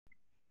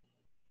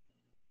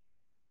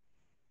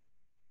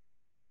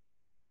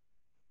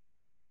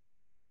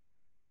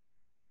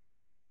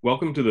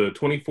Welcome to the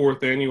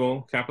 24th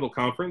Annual Capital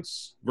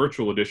Conference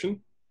Virtual Edition.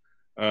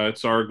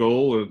 It's our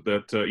goal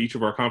that each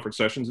of our conference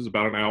sessions is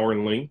about an hour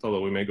in length,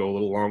 although we may go a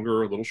little longer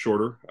or a little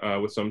shorter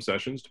with some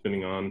sessions,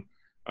 depending on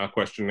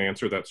question and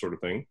answer, that sort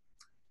of thing.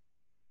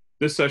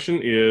 This session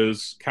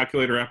is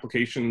Calculator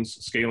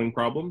Applications Scaling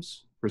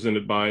Problems,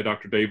 presented by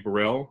Dr. Dave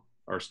Bourell,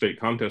 our State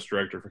Contest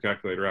Director for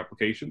Calculator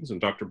Applications.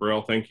 And Dr.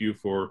 Bourell, thank you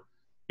for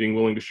being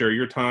willing to share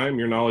your time,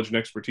 your knowledge, and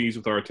expertise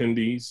with our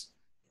attendees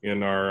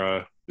in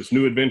our this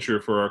new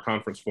adventure for our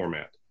conference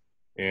format.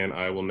 And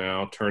I will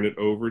now turn it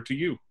over to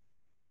you.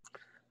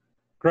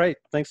 Great.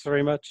 Thanks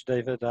very much,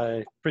 David.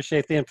 I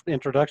appreciate the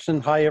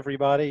introduction. Hi,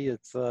 everybody.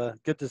 It's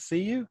good to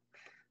see you,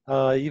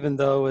 even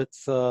though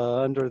it's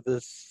under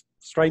this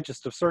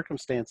strangest of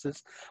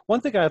circumstances.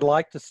 One thing I'd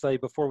like to say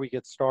before we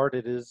get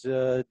started is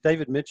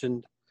David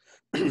mentioned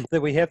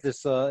that we have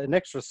this an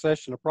extra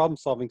session, a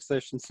problem-solving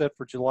session set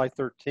for July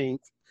 13th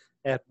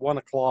at 1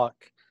 o'clock.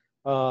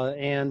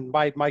 And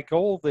my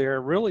goal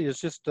there really is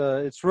just,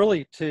 it's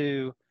really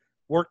to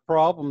work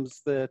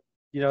problems that,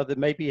 that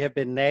maybe have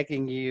been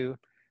nagging you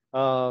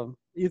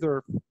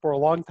either for a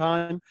long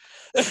time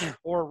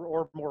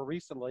or more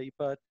recently.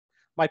 But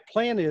my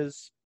plan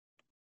is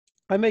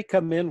I may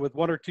come in with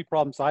one or two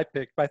problems I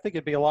picked, but I think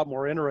it'd be a lot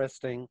more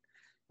interesting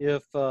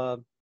if,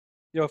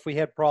 if we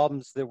had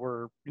problems that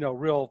were,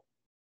 real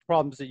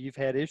problems that you've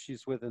had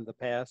issues with in the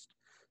past.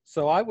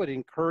 So I would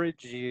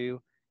encourage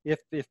you, if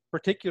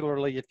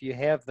particularly if you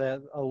have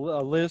that a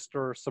list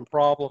or some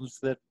problems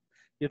that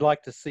you'd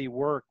like to see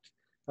worked,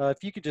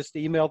 if you could just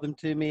email them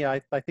to me. I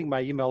think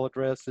my email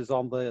address is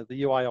on the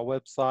UIL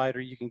website, or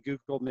you can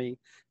Google me.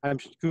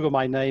 Google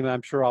my name.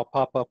 I'm sure I'll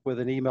pop up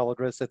with an email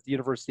address at the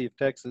University of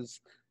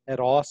Texas at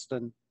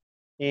Austin,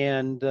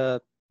 and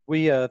that'd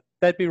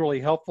be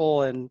really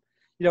helpful. And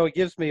it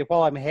gives me,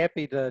 while I'm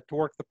happy to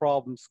work the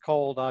problems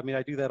cold, I mean,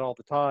 I do that all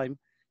the time.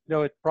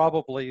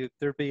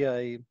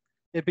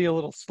 It'd be a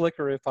little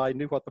slicker if I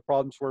knew what the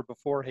problems were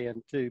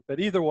beforehand too, but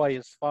either way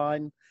is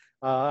fine.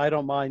 I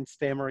don't mind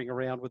stammering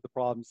around with the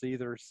problems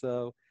either.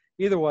 So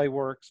either way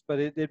works, but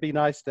it'd be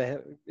nice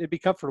to it'd be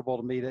comfortable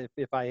to me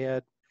if I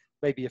had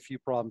maybe a few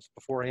problems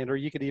beforehand, or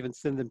you could even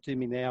send them to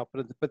me now,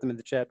 put them in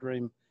the chat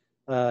room,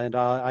 and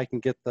I can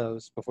get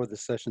those before the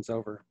session's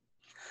over.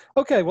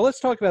 Okay, well, let's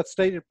talk about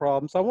stated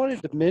problems. I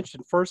wanted to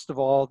mention, first of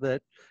all,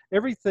 that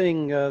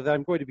everything that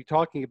I'm going to be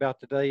talking about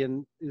today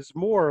is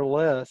more or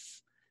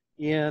less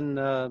in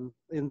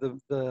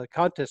the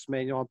contest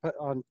manual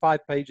on 5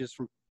 pages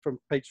from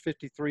page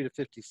 53 to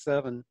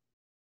 57.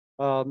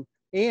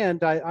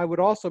 And I would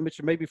also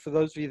mention, maybe for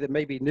those of you that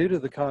may be new to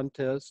the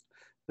contest,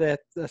 that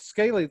the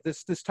scaling,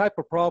 this type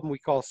of problem we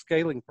call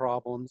scaling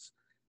problems,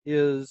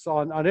 is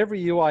on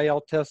every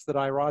UIL test that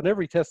I write, on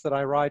every test that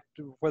I write,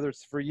 whether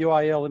it's for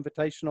UIL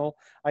Invitational,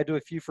 I do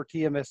a few for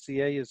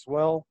TMSCA as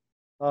well.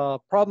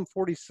 Problem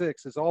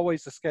 46 is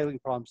always a scaling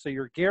problem. So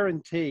you're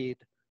guaranteed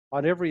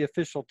on every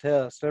official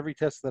test, every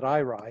test that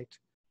I write,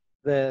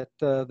 that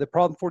the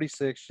problem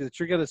 46, that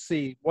you're going to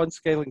see one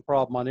scaling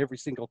problem on every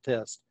single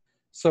test.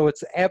 So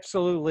it's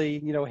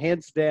absolutely,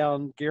 hands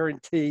down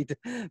guaranteed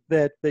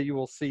that you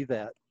will see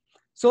that.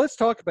 So let's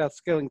talk about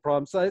scaling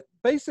problems.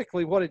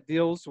 Basically, what it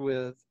deals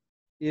with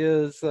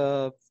is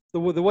the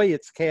way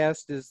it's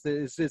cast is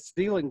it's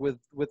dealing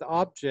with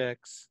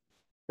objects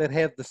that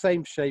have the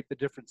same shape at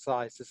different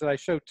sizes. And I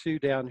show 2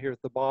 down here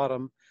at the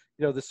bottom,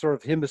 this sort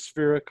of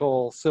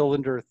hemispherical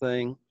cylinder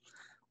thing.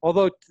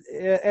 Although,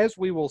 as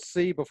we will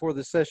see before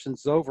the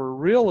session's over,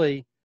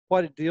 really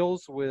what it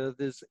deals with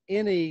is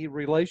any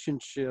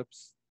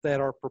relationships that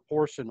are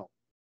proportional.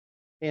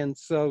 And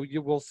so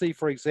you will see,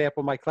 for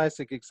example, my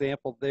classic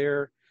example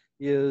there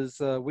is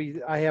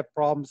I have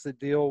problems that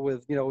deal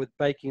with, with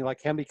baking, like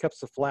how many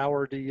cups of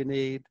flour do you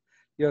need,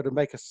 to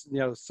make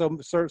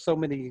so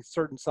many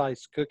certain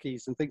size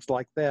cookies and things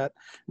like that.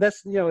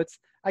 That's,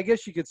 I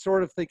guess you could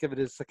sort of think of it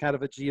as a kind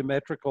of a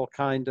geometrical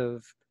kind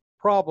of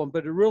problem,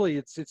 but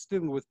it's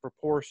dealing with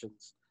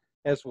proportions,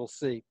 as we'll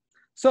see.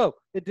 So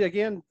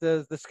again,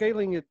 the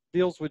scaling, it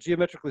deals with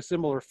geometrically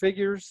similar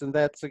figures, and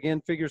that's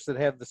again figures that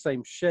have the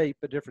same shape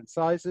but different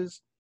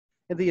sizes.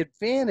 And the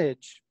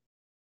advantage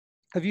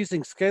of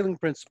using scaling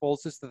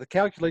principles is that the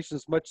calculation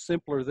is much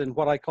simpler than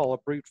what I call a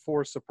brute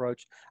force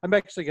approach. I'm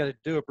actually going to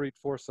do a brute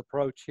force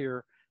approach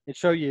here and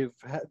show you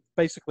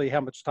basically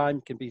how much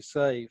time can be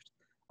saved.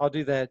 I'll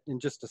do that in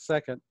just a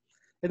second.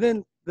 And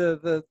then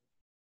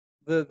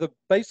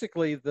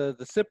basically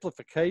the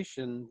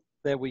simplification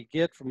that we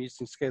get from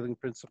using scaling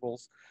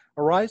principles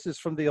arises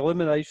from the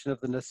elimination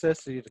of the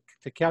necessity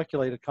to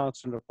calculate a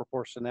constant of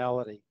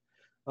proportionality.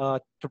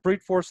 To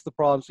brute force the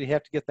problems, we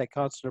have to get that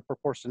constant of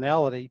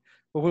proportionality.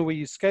 But when we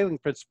use scaling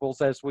principles,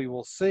 as we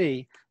will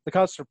see, the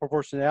constant of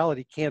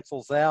proportionality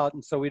cancels out,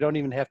 and so we don't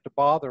even have to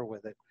bother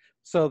with it.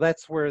 So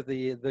that's where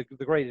the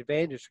great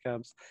advantage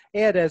comes.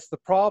 And as the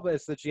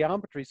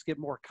geometries get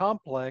more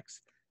complex,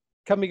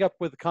 coming up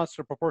with the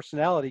constant of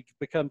proportionality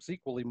becomes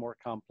equally more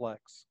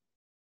complex.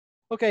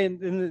 Okay,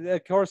 and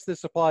of course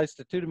this applies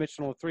to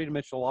two-dimensional and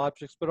three-dimensional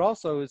objects, but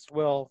also as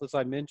well, as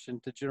I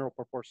mentioned, to general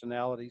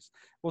proportionalities.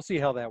 We'll see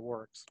how that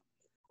works.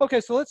 Okay,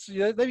 so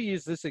let me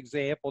use this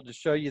example to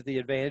show you the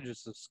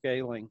advantages of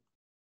scaling.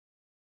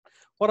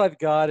 What I've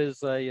got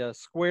is a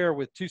square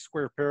with two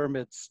square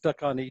pyramids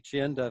stuck on each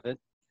end of it.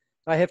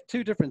 I have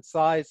two different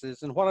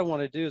sizes, and what I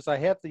want to do is I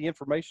have the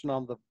information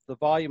on the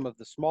volume of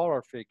the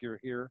smaller figure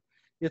here.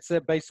 It's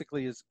that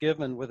basically is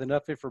given with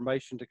enough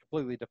information to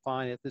completely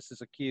define it. This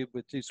is a cube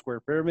with two square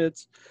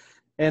pyramids.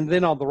 And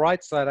then on the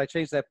right side, I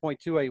change that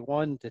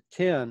 0.281 to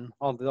 10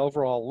 on the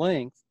overall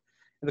length.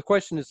 And the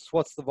question is,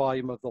 what's the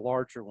volume of the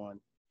larger one?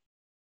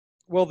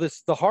 Well,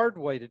 the hard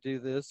way to do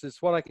this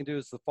is what I can do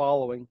is the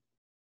following.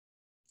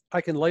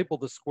 I can label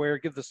the square,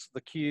 give this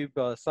the cube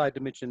side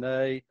dimension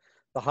A,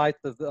 the height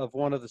of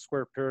one of the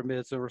square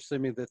pyramids, and we're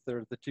assuming that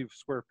the two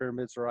square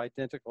pyramids are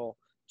identical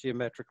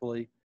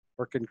geometrically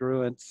or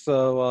congruent.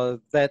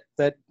 So that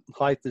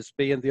height is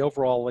B and the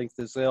overall length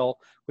is L,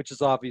 which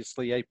is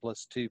obviously A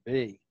plus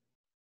 2B.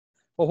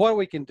 Well, what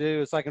we can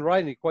do is I can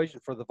write an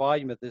equation for the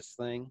volume of this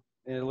thing,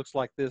 and it looks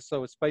like this.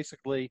 So it's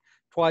basically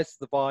twice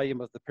the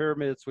volume of the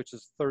pyramids, which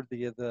is a third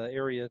of the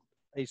area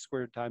A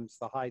squared times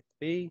the height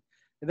B.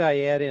 And then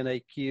I add in A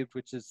cubed,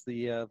 which is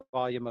the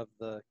volume of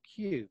the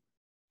cube.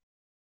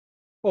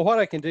 Well, what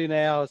I can do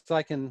now is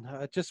I can,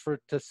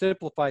 to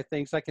simplify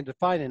things, I can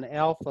define an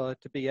alpha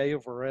to be A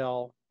over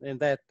L, and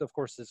that, of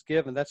course, is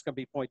given. That's going to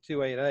be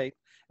 0.288. And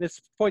it's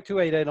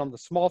 0.288 on the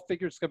small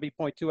figure. It's going to be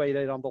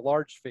 0.288 on the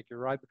large figure,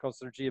 right, because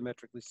they're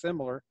geometrically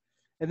similar.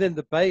 And then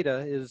the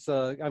beta is,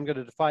 I'm going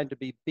to define to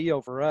be B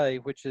over A,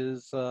 which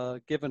is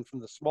given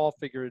from the small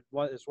figure is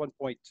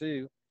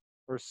 1.2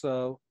 or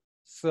so.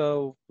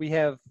 So we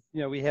have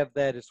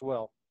that as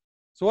well.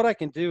 So what I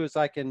can do is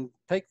I can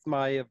take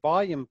my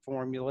volume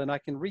formula and I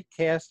can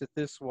recast it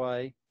this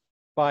way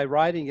by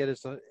writing it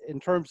as in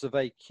terms of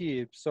A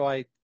cubed. So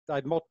I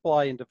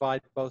multiply and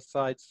divide both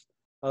sides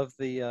of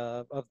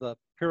the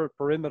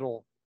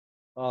pyramidal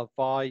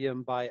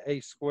volume by A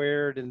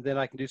squared, and then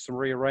I can do some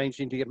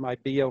rearranging to get my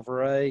B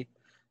over A.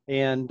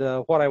 And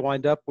what I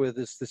wind up with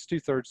is this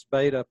 2/3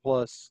 beta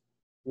plus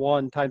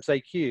 1 times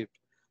A cubed.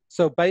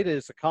 So beta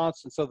is a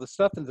constant. So the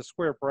stuff in the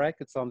square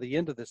brackets on the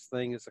end of this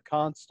thing is a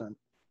constant.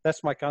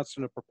 That's my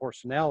constant of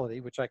proportionality,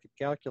 which I could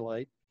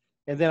calculate.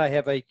 And then I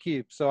have A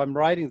cubed. So I'm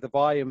writing the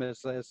volume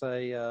as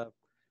a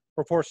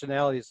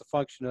proportionality as a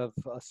function of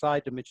a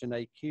side dimension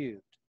A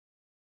cubed.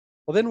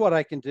 Well, then what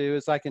I can do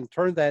is I can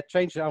turn that,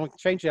 I can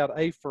change out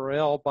A for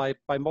L by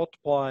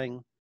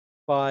multiplying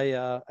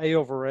by A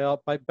over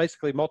L, by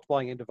basically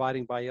multiplying and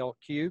dividing by L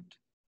cubed,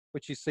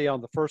 which you see on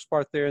the first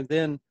part there. And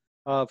then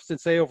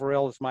since A over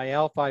L is my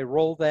alpha, I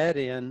roll that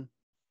in.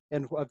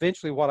 And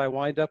eventually what I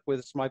wind up with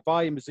is my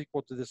volume is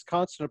equal to this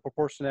constant of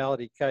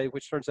proportionality K,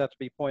 which turns out to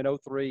be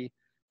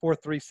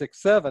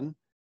 0.034367,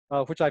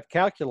 which I've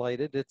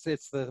calculated. It's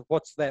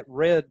what's that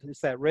red?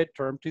 It's that red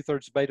term,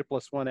 2/3 beta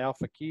plus 1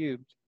 alpha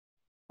cubed.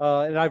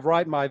 And I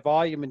write my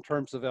volume in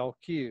terms of L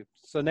cubed.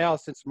 So now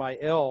since my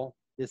L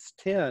is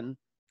 10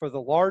 for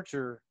the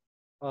larger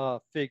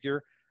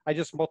figure, I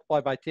just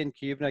multiply by 10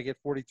 cubed and I get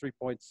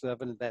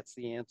 43.7, and that's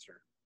the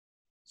answer.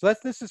 So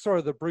this is sort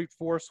of the brute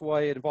force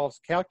way. It involves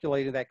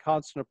calculating that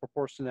constant of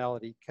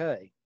proportionality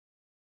K.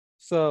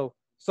 So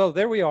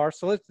there we are.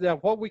 So now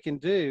what we can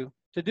do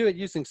to do it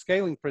using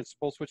scaling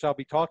principles, which I'll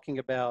be talking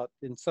about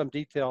in some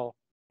detail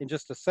in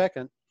just a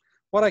second.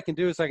 What I can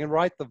do is I can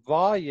write the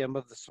volume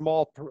of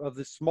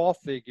the small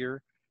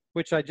figure,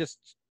 which I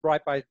just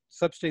write by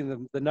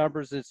substituting the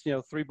numbers. It's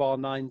 3 ball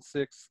 9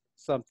 6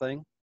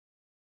 something.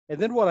 And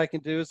then what I can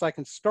do is I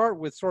can start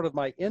with sort of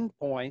my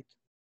endpoint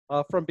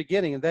from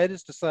beginning, and that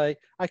is to say,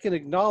 I can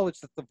acknowledge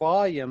that the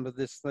volume of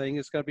this thing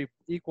is going to be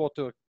equal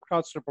to a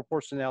constant of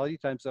proportionality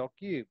times L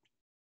cubed.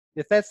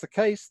 If that's the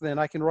case, then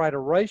I can write a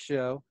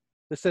ratio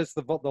that says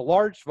the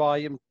large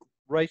volume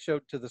ratio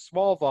to the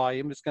small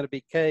volume is going to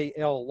be K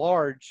L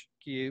large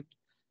cubed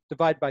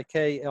divided by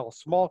K L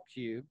small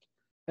cubed,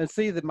 and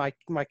see that my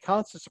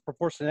constants of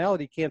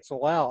proportionality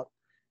cancel out.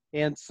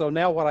 And so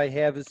now what I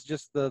have is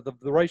just the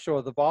ratio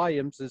of the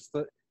volumes is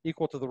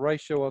equal to the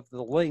ratio of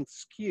the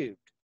lengths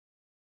cubed.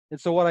 And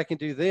so what I can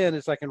do then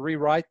is I can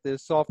rewrite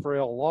this off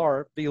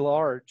for V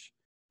large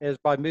as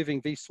by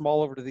moving V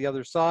small over to the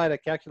other side. I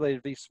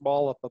calculated V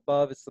small up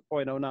above. It's the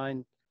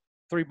 0.09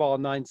 3 ball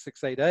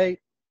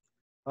 9688.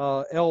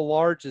 L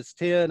large is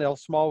 10. L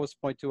small was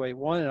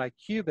 0.281, and I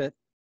cube it,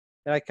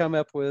 and I come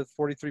up with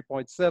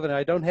 43.7.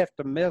 I don't have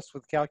to mess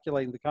with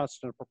calculating the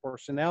constant of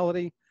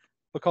proportionality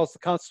because the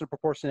constant of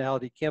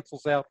proportionality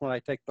cancels out when I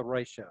take the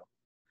ratio.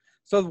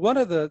 So one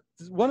of the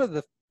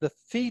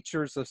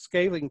features of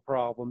scaling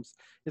problems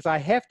is I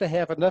have to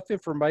have enough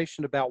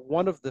information about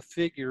one of the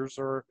figures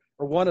or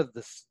one of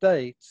the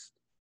states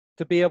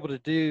to be able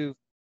to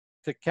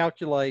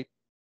calculate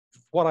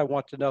what I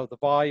want to know, the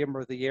volume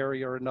or the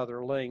area or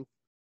another length.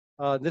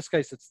 In this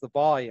case, it's the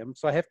volume.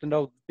 So I have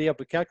to be able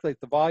to calculate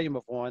the volume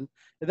of one,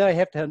 and then I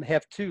have to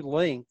have two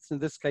lengths. In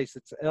this case,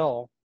 it's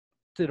L,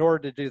 in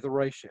order to do the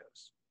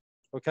ratios.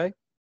 Okay?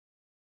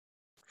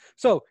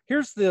 So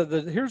here's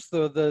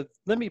the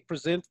let me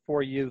present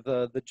for you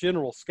the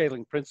general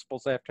scaling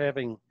principles after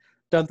having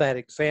done that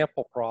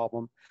example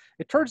problem.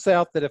 It turns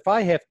out that if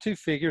I have two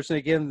figures, and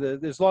again,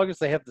 as long as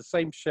they have the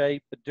same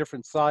shape but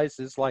different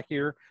sizes, like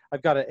here,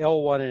 I've got an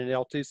L1 and an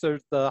L2, so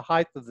the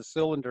height of the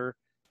cylinder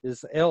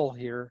is L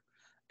here.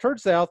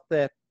 Turns out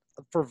that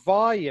for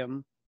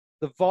volume,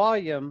 the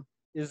volume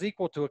is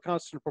equal to a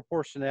constant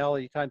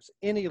proportionality times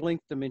any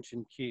length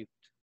dimension cubed.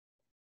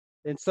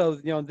 And so,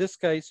 in this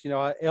case,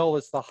 L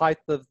is the height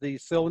of the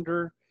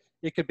cylinder.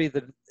 It could be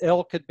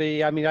L could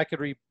be, I mean,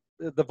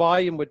 the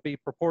volume would be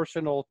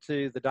proportional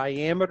to the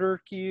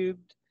diameter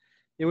cubed.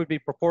 It would be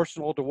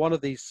proportional to one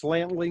of these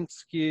slant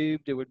lengths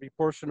cubed. It would be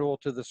proportional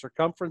to the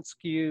circumference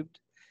cubed.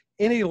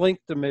 Any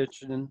length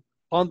dimension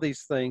on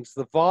these things,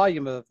 the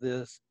volume of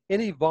this,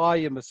 any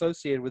volume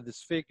associated with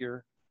this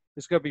figure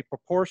is going to be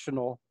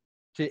proportional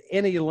to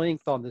any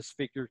length on this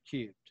figure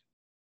cubed,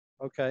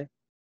 okay?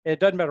 And it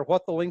doesn't matter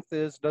what the length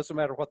is, it doesn't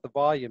matter what the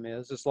volume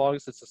is, as long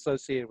as it's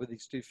associated with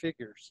these two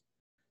figures.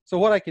 So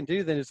what I can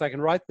do then is I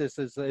can write this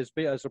as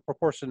a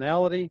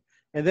proportionality,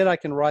 and then I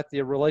can write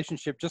the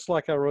relationship just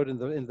like I wrote in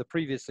the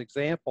previous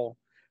example,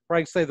 where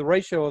I can say the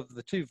ratio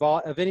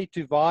of any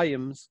two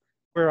volumes,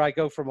 where I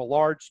go from a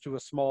large to a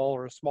small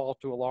or a small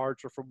to a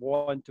large or from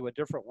one to a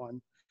different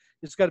one,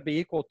 is going to be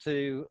equal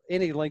to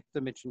any length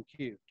dimension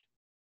cubed.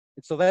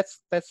 And so that's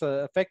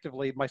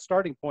effectively my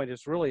starting point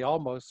is really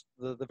almost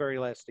the very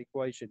last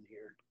equation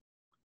here.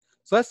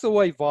 So that's the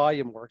way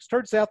volume works.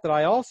 Turns out that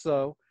I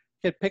also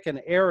can pick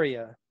an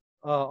area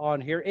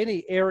on here,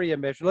 any area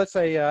measure. Let's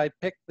say I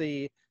pick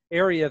the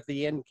area of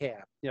the end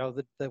cap,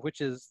 which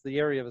is the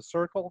area of a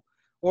circle,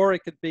 or it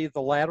could be the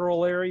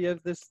lateral area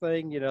of this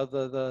thing,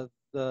 the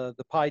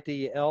pi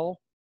dl.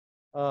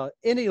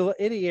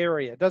 Any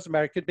area, it doesn't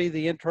matter. It could be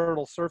the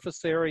internal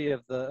surface area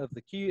of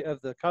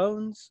the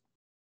cones.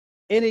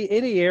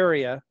 Any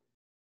area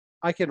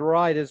I can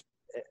write as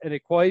an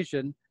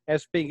equation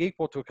as being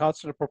equal to a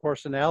constant of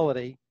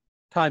proportionality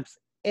times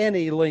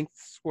any length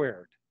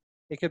squared.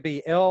 It could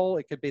be L,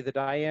 it could be the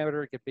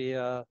diameter, it could be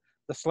the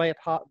slant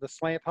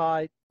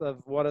height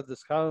of one of the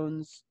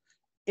cones.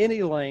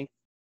 Any length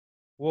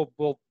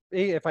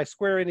if I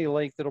square any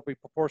length, it'll be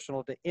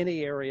proportional to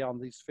any area on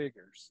these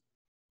figures.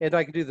 And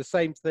I can do the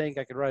same thing.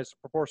 I can write as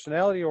a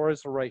proportionality or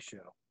as a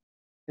ratio.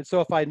 And so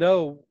if I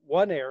know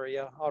one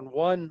area on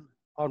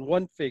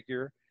one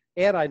figure,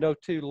 and I know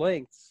two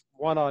lengths,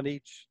 one on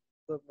each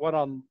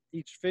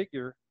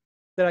figure,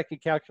 then I can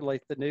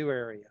calculate the new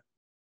area,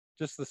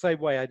 just the same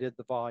way I did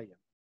the volume.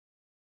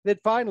 Then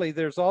finally,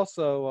 there's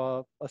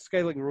also a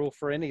scaling rule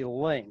for any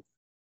length.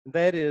 And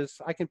that is,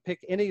 I can pick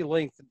any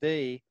length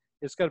D.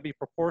 It's going to be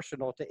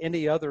proportional to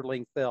any other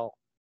length L.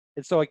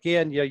 And so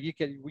again,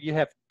 you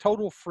have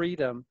total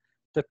freedom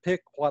to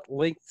pick what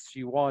lengths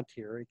you want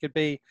here. It could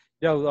be,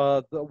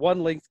 the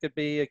one length could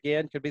be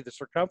the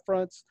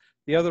circumference.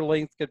 The other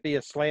length could be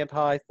a slant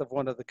height of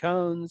one of the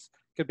cones.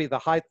 Could be the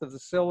height of the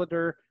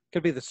cylinder.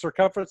 Could be the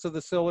circumference of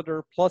the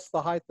cylinder plus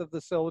the height of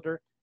the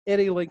cylinder.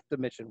 Any length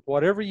dimension,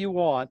 whatever you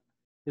want,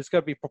 is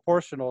going to be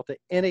proportional to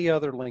any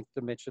other length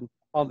dimension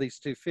on these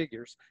two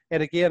figures.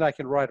 And again, I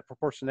can write a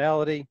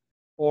proportionality,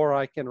 or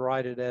I can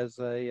write it as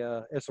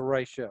a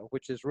ratio,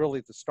 which is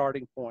really the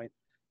starting point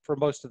for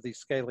most of these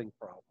scaling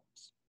problems.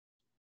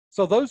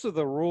 So those are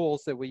the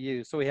rules that we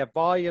use. So we have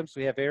volumes,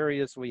 we have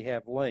areas, we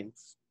have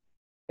lengths,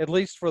 at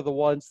least for the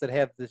ones that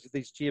have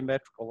these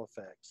geometrical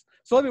effects.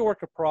 So let me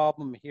work a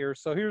problem here.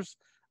 So here's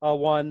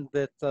one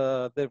that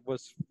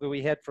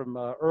we had from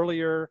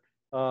earlier.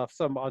 I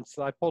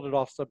pulled it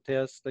off some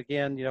tests.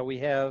 Again, we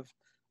have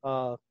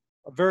a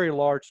very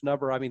large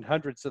number,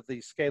 hundreds of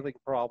these scaling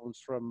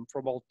problems from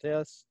old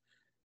tests.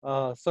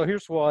 So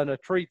here's one: a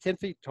tree 10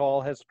 feet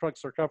tall has a trunk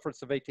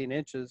circumference of 18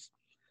 inches.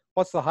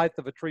 What's the height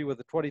of a tree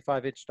with a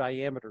 25-inch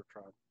diameter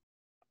trunk?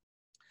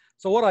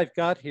 So what I've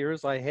got here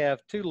is I have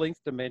two length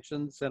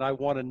dimensions, and I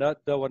want to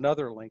know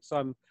another length.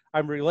 So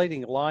I'm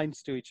relating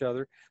lines to each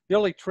other. The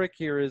only trick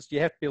here is you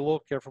have to be a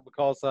little careful,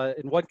 because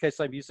in one case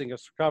I'm using a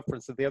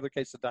circumference, in the other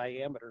case a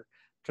diameter,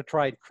 to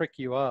try and trick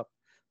you up.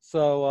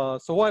 So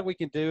what we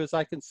can do is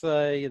I can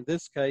say, in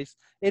this case,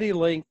 any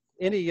length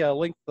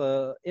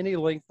on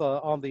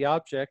the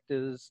object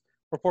is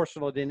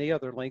proportional to any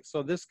other length. So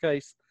in this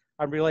case,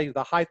 I'm relating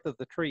the height of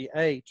the tree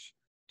H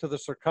to the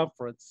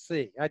circumference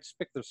C. I just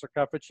pick the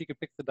circumference. You can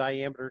pick the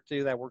diameter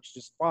too. That works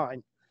just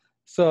fine.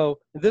 So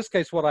in this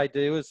case, what I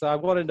do is I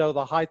want to know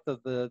the height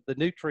of the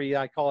new tree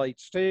I call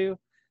H2.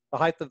 The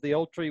height of the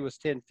old tree was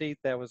 10 feet.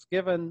 That was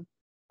given.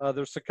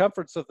 The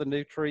circumference of the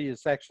new tree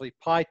is actually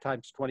pi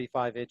times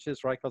 25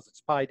 inches, right? Because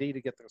it's pi d to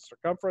get the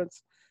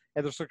circumference.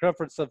 And the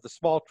circumference of the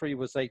small tree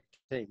was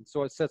 18.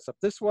 So it sets up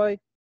this way.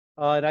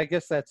 And I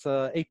guess that's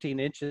 18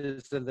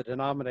 inches in the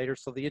denominator.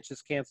 So the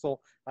inches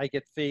cancel. I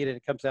get feet, and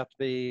it comes out to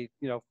be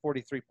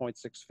 43.6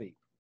 feet.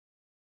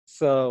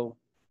 So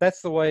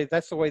that's the way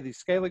these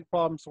scaling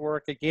problems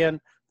work. Again,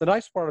 the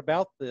nice part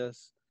about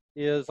this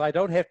is I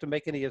don't have to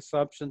make any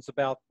assumptions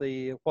about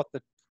what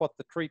the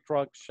tree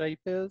trunk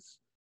shape is.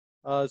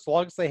 As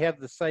long as they have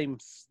the same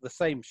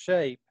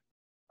shape,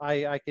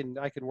 I can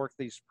work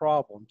these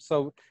problems.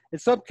 So in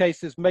some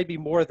cases, maybe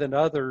more than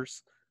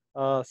others,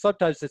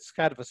 sometimes it's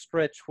kind of a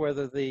stretch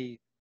whether the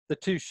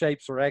two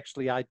shapes are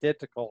actually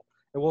identical,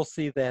 and we'll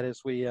see that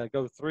as we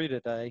go through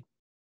today.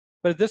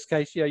 But in this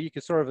case, you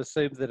can sort of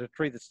assume that a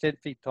tree that's 10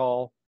 feet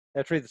tall,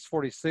 a tree that's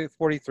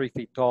 43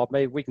 feet tall,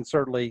 maybe we can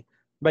certainly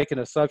make an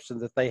assumption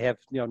that they have,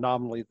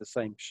 nominally the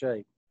same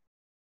shape.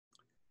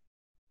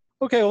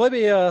 Okay, well, let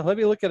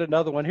me look at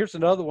another one. Here's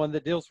another one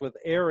that deals with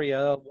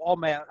area wall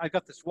map. I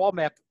got this wall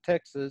map of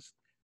Texas,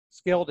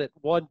 scaled at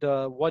 1 to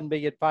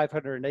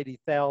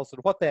 1,580,000.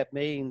 What that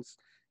means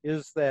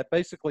is that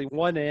basically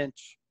 1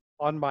 inch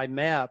on my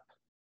map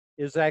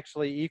is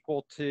actually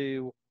equal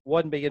to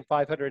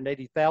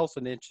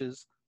 1,580,000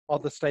 inches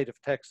on the state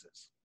of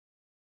Texas.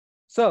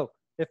 So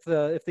if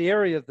the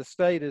area of the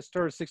state is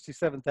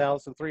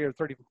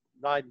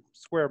 267,339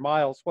 square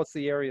miles, what's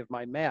the area of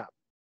my map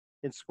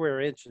in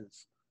square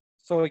inches?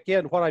 So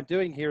again, what I'm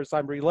doing here is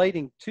I'm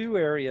relating two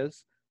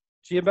areas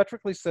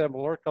geometrically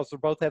similar because they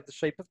both have the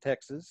shape of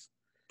Texas,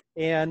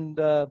 and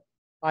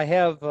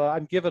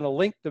I'm given a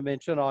length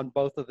dimension on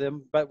both of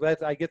them,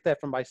 but I get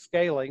that from my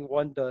scaling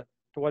 1 to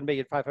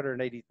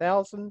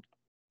 1,580,000,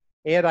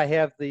 and I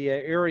have the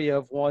area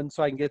of one,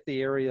 so I can get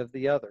the area of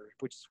the other,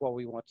 which is what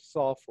we want to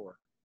solve for.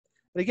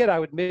 And again, I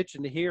would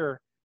mention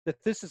here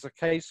that this is a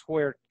case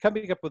where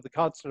coming up with the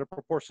constant of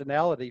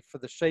proportionality for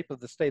the shape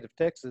of the state of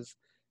Texas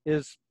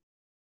is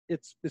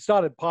it's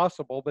not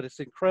impossible, but it's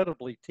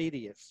incredibly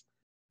tedious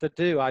to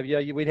do.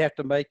 We'd have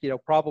to make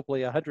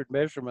probably 100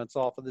 measurements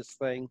off of this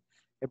thing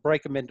and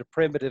break them into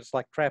primitives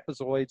like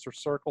trapezoids or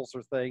circles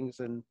or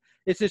things, and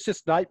it's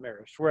just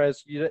nightmarish.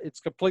 Whereas it's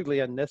completely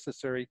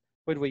unnecessary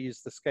when we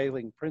use the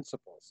scaling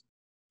principles.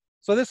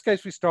 So in this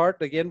case, we start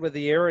again with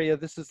the area.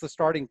 This is the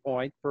starting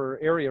point for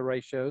area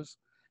ratios,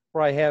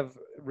 where I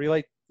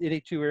relate any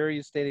two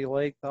areas to any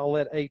length. I'll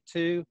let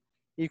A2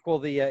 equal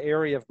the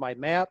area of my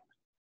map,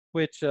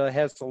 which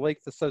has the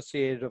length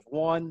associated of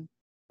 1.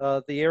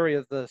 The area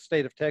of the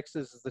state of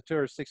Texas is the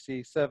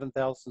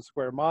 267,000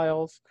 square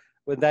miles.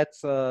 When that's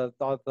the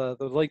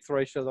length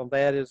ratio on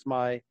that is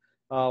my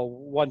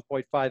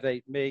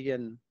 1.58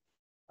 million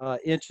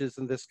inches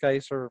in this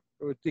case, or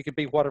it could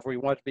be whatever we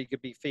want it to be. It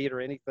could be feet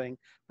or anything,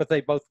 but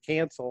they both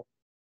cancel.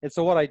 And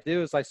so what I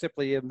do is I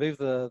simply move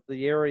the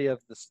area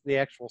of the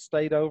actual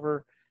state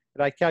over,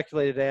 and I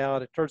calculate it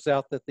out. It turns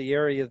out that the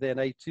area then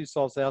A2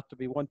 solves out to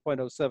be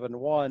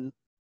 1.071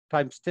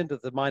 times 10 to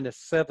the minus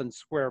 7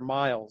 square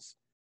miles.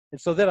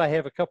 And so then I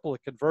have a couple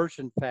of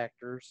conversion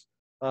factors,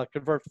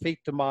 convert feet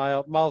to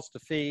miles to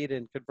feet,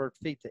 and convert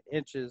feet to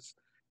inches.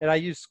 And I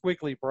use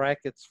squiggly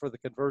brackets for the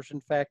conversion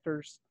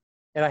factors.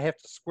 And I have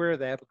to square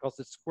that because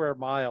it's square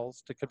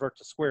miles to convert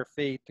to square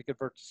feet to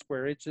convert to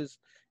square inches.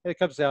 And it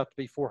comes out to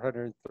be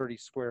 430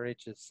 square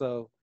inches.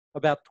 So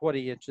about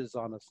 20 inches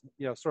on a,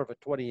 sort of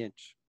a 20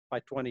 inch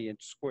by 20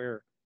 inch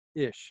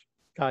square-ish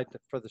kind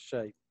of for the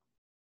shape.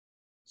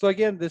 So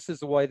again, this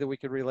is a way that we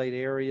can relate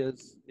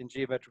areas in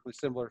geometrically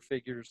similar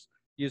figures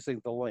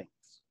using the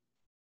lengths.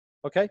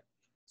 Okay,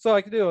 so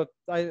I can do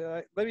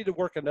let me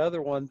work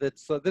another one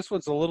that's, this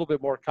one's a little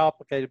bit more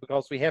complicated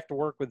because we have to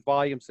work with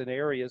volumes and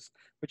areas,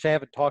 which I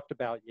haven't talked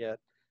about yet.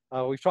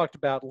 We've talked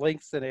about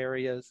lengths and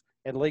areas,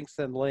 and lengths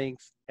and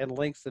lengths, and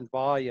lengths and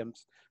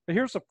volumes. But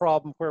here's a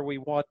problem where we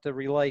want to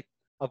relate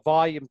a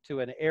volume to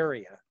an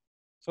area.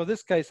 So in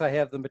this case, I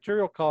have the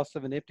material cost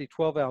of an empty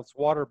 12-ounce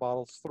water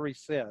bottle is 3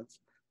 cents.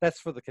 That's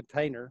for the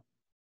container.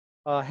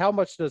 How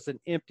much does an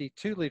empty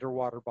 2-liter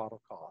water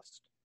bottle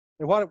cost?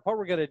 And what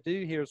we're going to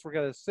do here is we're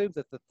going to assume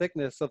that the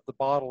thickness of the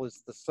bottle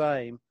is the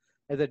same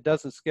and that it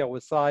doesn't scale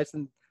with size.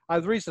 And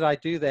the reason I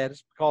do that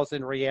is because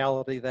in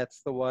reality,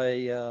 that's the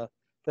way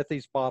that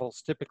these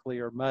bottles typically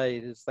are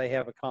made, is they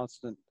have a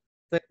constant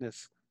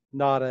thickness,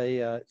 not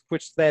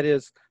which that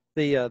is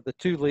the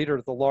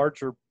 2-liter, the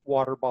larger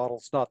water bottle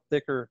is not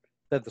thicker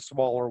than the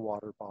smaller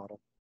water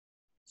bottle.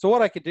 So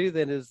what I could do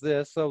then is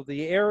this. So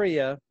the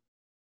area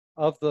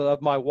of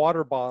my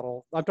water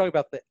bottle, I'm talking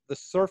about the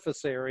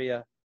surface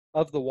area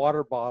of the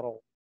water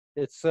bottle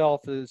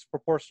itself is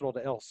proportional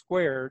to L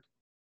squared,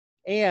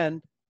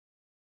 and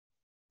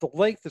the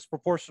length is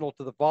proportional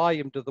to the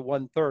volume to the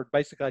 1/3.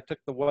 Basically, I took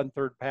the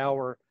 1/3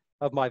 power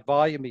of my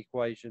volume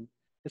equation.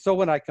 And so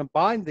when I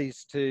combine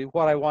these two,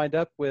 what I wind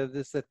up with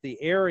is that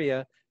the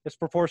area is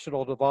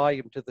proportional to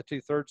volume to the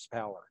 2/3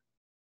 power,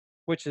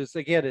 which is,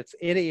 again, it's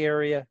any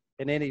area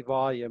and any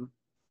volume.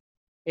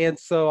 And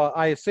so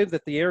I assume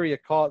that the area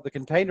the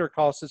container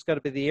cost is going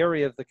to be the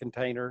area of the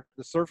container,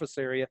 the surface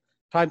area,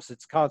 times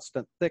its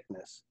constant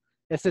thickness.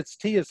 And since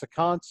T is a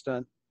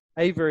constant,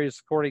 A varies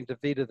according to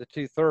V to the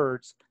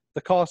 2/3.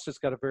 The cost is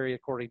going to vary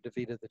according to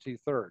V to the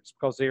 2/3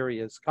 because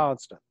area is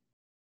constant.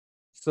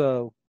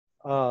 So,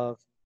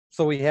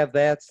 so we have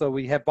that. So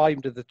we have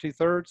volume to the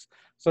 2/3.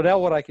 So now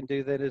what I can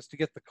do then is to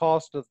get the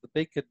cost of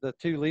the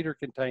 2-liter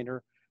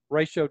container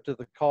ratio to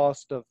the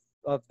cost of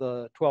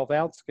the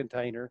 12-ounce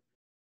container.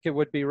 It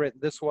would be written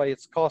this way: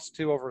 it's cost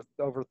 2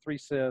 over 3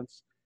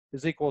 cents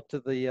is equal to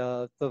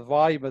the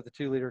volume of the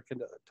 2-liter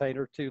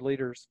container, 2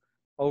 liters,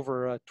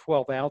 over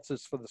 12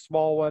 ounces for the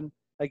small one.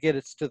 Again,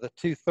 it's to the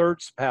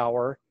 2/3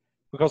 power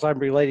because I'm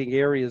relating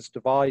areas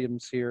to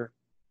volumes here.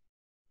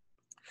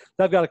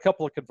 I've got a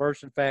couple of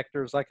conversion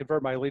factors. I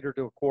convert my liter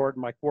to a quart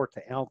and my quart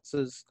to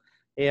ounces.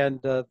 And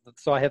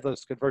so I have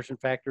those conversion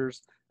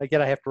factors.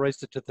 Again, I have to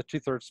raise it to the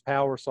 2/3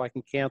 power so I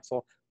can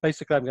cancel.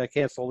 Basically, I'm going to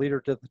cancel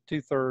liter to the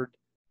 2/3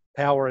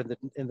 power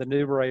in the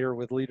numerator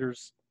with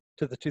liters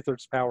to the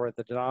 2/3 power in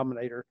the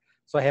denominator.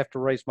 So I have to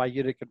raise my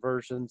unit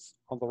conversions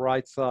on the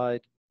right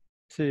side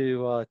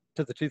to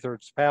the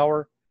 2/3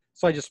 power.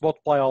 So I just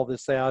multiply all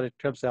this out. It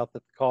comes out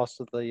that the cost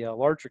of the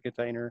larger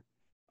container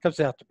comes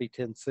out to be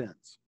 10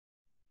 cents.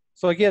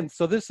 So again,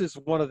 so this is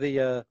one of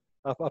the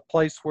a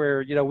place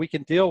where we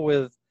can deal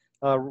with.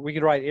 We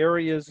can write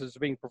areas as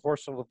being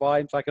proportional to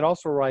volumes. I can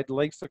also write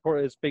lengths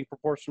as being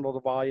proportional to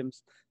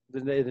volumes.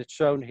 Then it's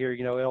shown here.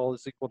 L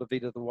is equal to v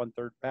to the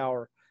 1/3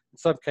 power. In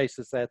some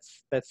cases,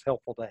 that's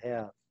helpful to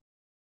have.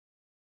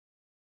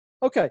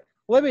 Okay,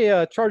 let me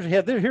charge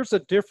ahead. Here's a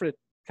different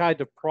kind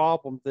of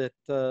problem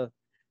that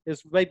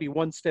is maybe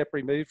one step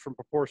removed from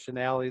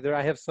proportionality. There,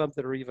 I have some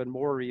that are even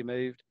more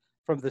removed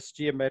from this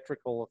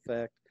geometrical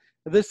effect.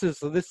 This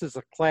is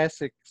a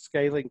classic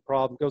scaling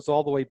problem. Goes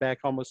all the way back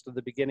almost to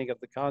the beginning of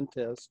the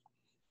contest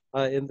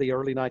in the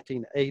early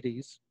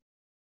 1980s,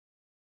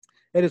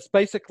 and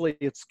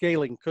it's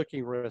scaling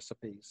cooking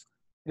recipes.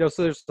 So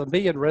there's a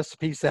million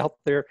recipes out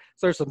there.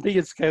 So there's a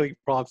million scaling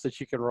problems that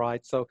you can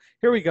write. So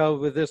here we go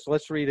with this.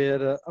 Let's read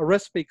it. A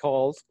recipe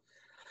calls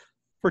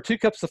for 2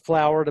 cups of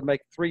flour to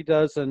make 3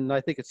 dozen,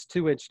 I think it's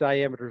 2-inch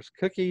diameter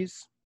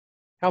cookies.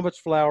 How much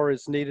flour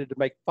is needed to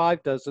make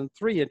 5 dozen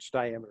 3-inch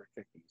diameter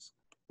cookies?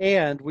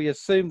 And we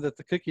assume that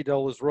the cookie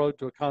dough is rolled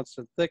to a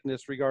constant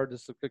thickness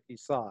regardless of cookie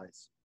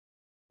size,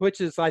 which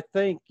is, I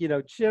think,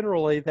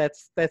 generally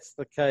that's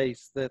the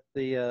case, that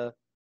the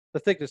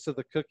thickness of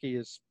the cookie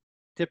is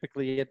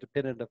typically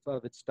independent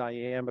of its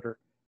diameter.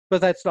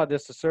 But that's not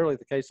necessarily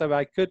the case. I mean,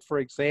 I could, for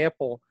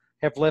example,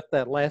 have left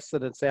that last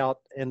sentence out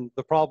and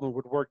the problem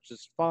would work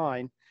just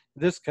fine.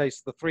 In this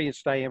case, the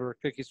 3-inch diameter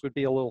cookies would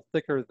be a little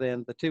thicker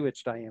than the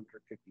 2-inch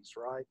diameter cookies,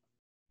 right?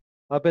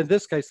 But in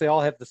this case, they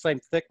all have the same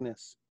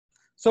thickness.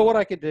 So what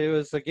I can do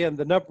is, again,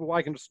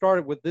 I can start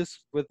it with this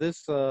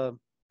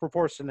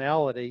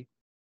proportionality,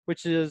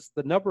 which is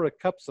the number of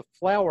cups of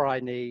flour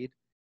I need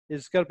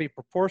is going to be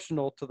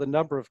proportional to the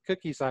number of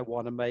cookies I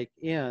want to make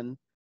in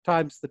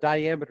times the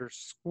diameter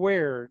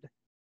squared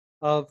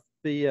of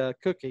the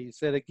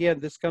cookies. And again,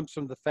 this comes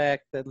from the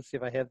fact that, let's see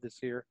if I have this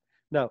here.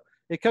 No,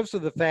 it comes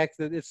from the fact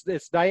that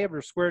it's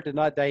diameter squared and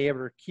not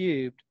diameter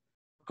cubed,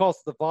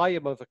 because the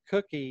volume of a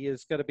cookie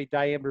is going to be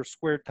diameter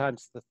squared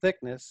times the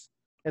thickness.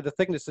 And the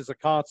thickness is a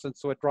constant,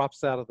 so it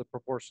drops out of the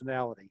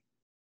proportionality,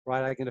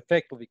 right? I can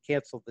effectively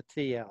cancel the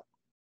T out.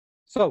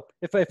 So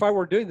if I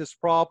were doing this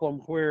problem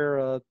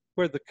where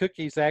the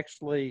cookies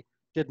actually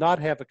did not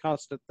have a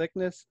constant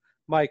thickness,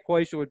 my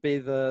equation would be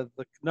the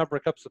number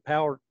of cups of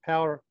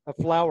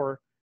flour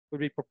would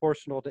be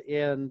proportional to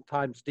N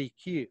times D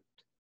cubed.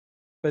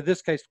 But in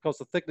this case, because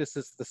the thickness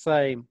is the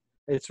same,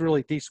 it's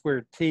really D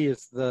squared T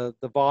is the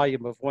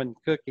volume of one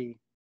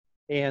cookie.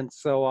 And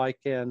so I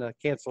can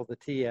cancel the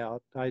T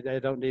out. I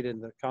don't need it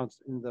in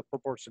the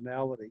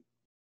proportionality.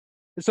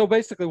 And so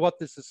basically what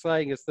this is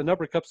saying is the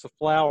number of cups of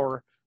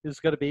flour is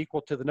going to be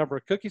equal to the number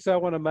of cookies I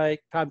want to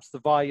make times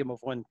the volume of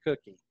one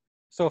cookie.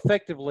 So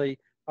effectively,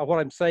 what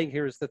I'm saying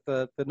here is that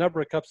the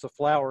number of cups of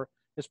flour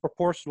is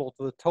proportional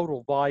to the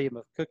total volume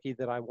of cookie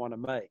that I want to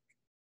make.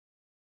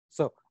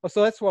 So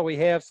that's what we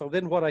have. So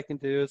then what I can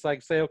do is I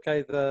can say,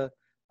 okay,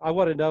 I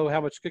want to know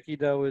how much cookie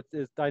dough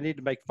I need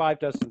to make 5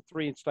 dozen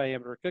 3-inch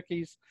diameter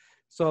cookies.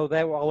 So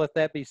I'll let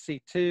that be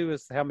C2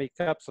 is how many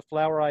cups of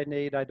flour I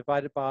need. I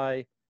divide it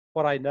by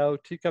what I know,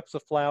 2 cups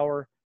of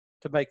flour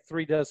to make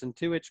 3 dozen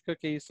 2-inch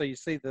cookies. So you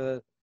see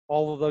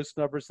all of those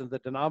numbers in the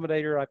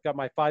denominator. I've got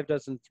my 5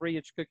 dozen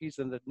 3-inch cookies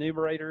in the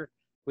numerator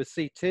with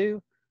C2.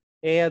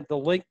 And the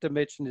length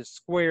dimension is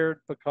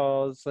squared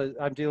because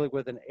I'm dealing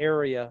with an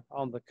area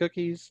on the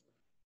cookies.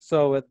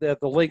 So at the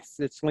length,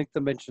 it's length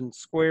dimension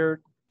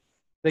squared.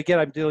 Again,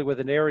 I'm dealing with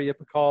an area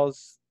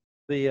because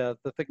the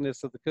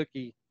thickness of the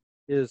cookie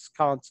is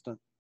constant.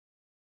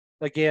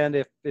 Again,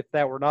 if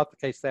that were not the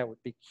case, that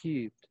would be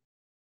cubed.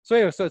 So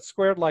anyway, so it's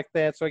squared like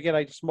that. So again,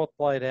 I just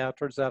multiply it out.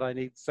 Turns out I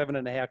need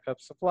 7.5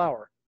 cups of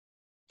flour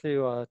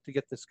to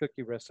get this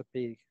cookie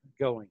recipe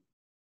going.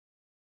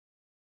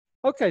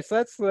 Okay, so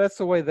that's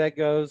the way that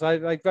goes.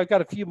 I've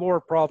got a few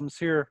more problems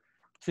here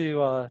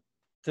to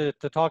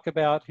talk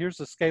about. Here's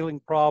a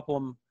scaling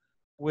problem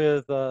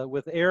with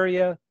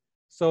area.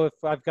 So if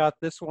I've got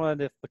this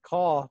one, if the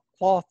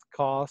cloth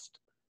cost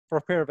for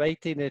a pair of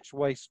 18-inch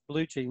waist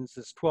blue jeans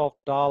is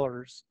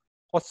 $12,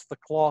 what's the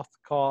cloth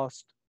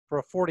cost for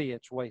a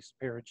 40-inch waist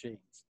pair of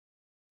jeans?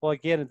 Well,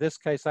 again, in this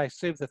case, I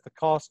assume that the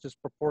cost is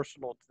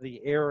proportional to the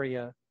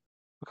area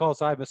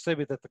because I'm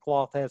assuming that the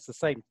cloth has the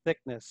same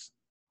thickness,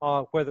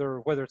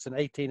 whether it's an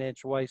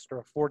 18-inch waist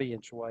or a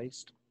 40-inch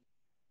waist.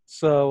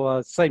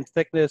 So same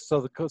thickness, so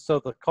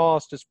the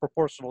cost is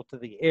proportional to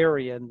the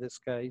area in this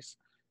case,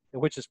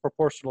 which is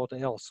proportional to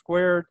L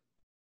squared.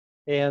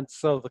 And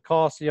so the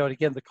cost, and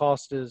again, the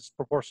cost is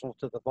proportional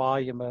to the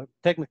volume,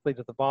 technically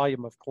to the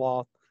volume of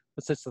cloth,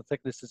 but since the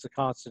thickness is a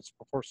constant, it's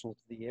proportional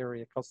to the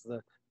area because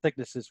the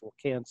thicknesses will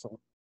cancel.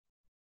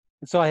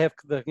 And so I have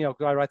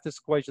I write this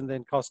equation,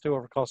 then cost 2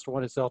 over cost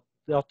 1 is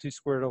L2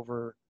 squared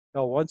over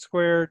L1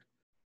 squared.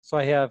 So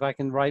I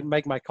can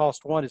make my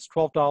cost 1 is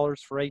 $12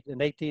 for an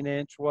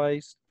 18-inch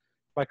waist.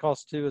 My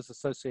cost 2 is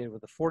associated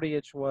with a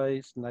 40-inch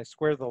waist, and I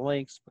square the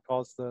lengths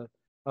because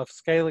of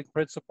scaling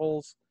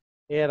principles,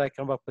 and I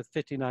come up with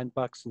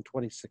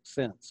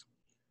 $59.26.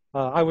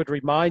 I would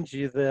remind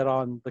you that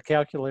on the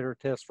calculator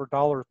test for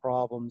dollar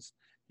problems,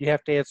 you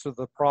have to answer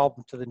the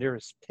problem to the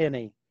nearest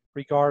penny,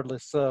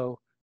 regardless. So,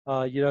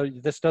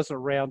 this doesn't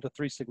round to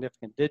 3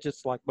 significant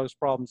digits like most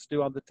problems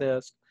do on the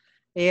test,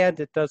 and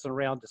it doesn't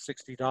round to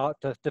 $60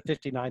 to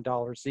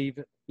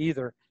 $59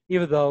 either,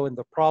 even though in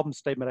the problem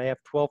statement I have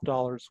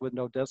 $12 with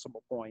no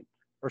decimal point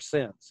or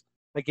cents.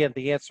 Again,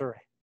 the answer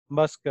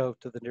must go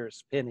to the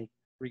nearest penny,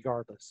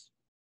 regardless.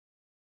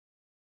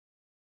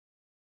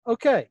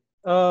 Okay.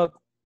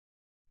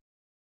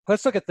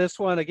 Let's look at this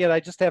one. Again, I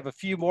just have a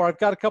few more. I've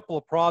got a couple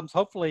of problems.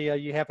 Hopefully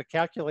you have a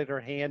calculator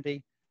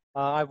handy.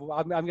 I'm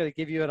going to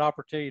give you an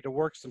opportunity to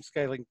work some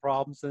scaling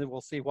problems, and then we'll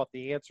see what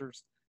the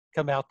answers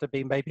come out to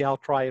be. Maybe I'll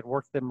try and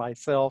work them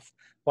myself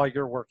while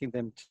you're working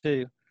them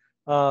too.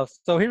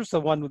 So here's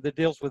the one that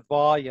deals with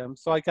volume.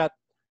 So I got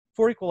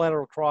 4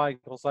 equilateral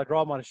triangles. I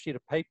draw them on a sheet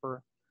of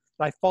paper.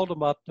 And I fold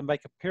them up to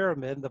make a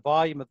pyramid, and the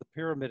volume of the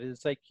pyramid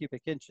is 8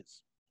 cubic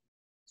inches.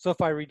 So if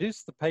I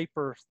reduce the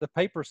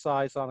paper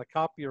size on a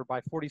copier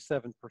by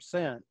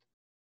 47%,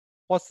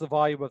 what's the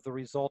volume of the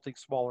resulting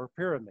smaller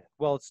pyramid?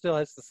 Well, it still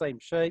has the same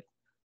shape,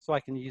 so I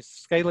can use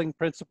scaling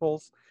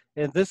principles.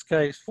 In this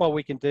case, what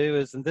we can do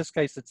is, in this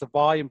case, it's a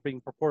volume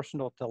being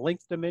proportional to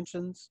length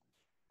dimensions.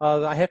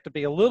 I have to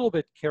be a little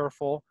bit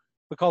careful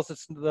because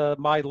it's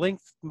my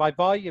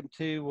volume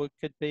 2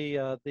 could be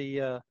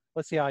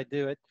let's see how I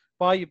do it.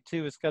 Volume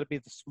 2 is going to be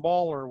the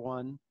smaller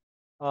one.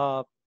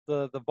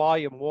 The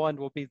volume 1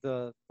 will be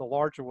the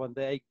larger one,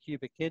 the 8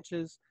 cubic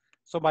inches.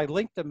 So my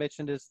length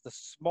dimension is the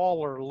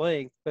smaller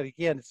length, but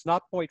again, it's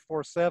not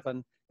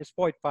 0.47, it's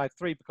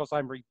 0.53 because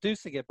I'm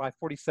reducing it by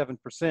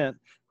 47%,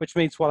 which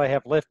means what I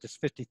have left is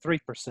 53%.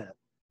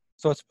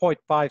 So it's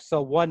 0.5,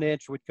 so 1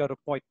 inch would go to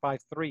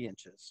 0.53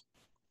 inches.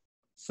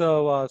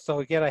 So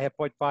again, I have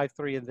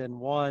 0.53 and then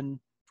 1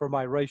 for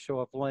my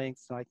ratio of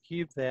lengths, and I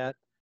cube that.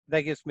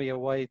 That gives me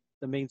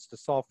the means to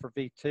solve for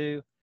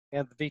V2.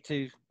 And the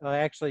V2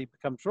 actually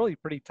becomes really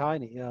pretty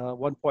tiny,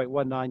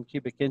 1.19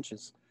 cubic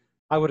inches.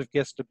 I would have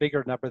guessed a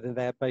bigger number than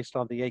that based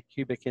on the 8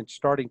 cubic inch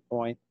starting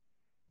point.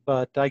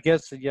 But I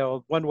guess,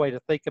 one way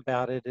to think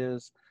about it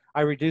is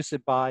I reduce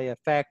it by a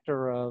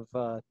factor of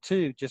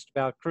 2, just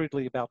about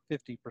crudely about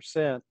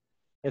 50%.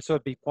 And so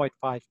it'd be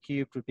 0.5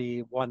 cubed would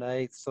be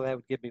 1/8. So that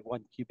would give me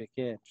 1 cubic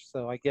inch.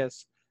 So I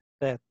guess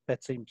that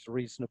seems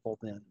reasonable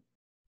then.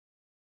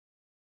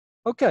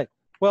 Okay.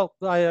 Well,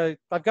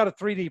 I've got a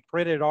 3D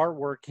printed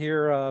artwork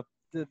here.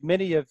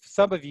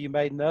 Some of you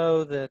may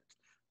know that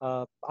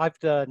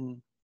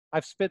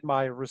I've spent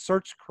my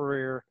research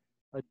career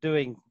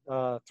doing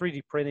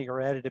 3D printing or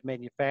additive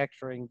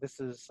manufacturing. This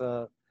is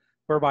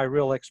where my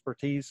real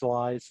expertise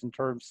lies in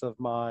terms of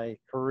my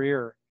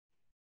career.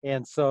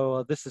 And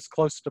so this is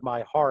close to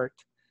my heart.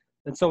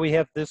 And so we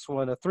have this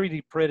one, a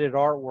 3D printed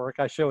artwork.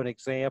 I show an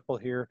example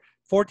here,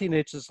 14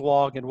 inches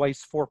long and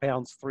weighs 4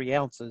 pounds, 3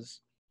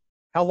 ounces.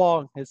 How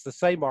long is the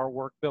same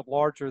artwork built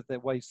larger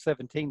that weighs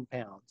 17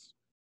 pounds?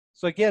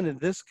 So again, in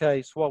this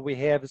case, what we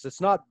have is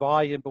it's not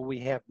volume, but we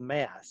have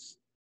mass.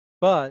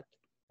 But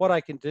what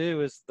I can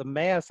do is the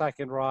mass I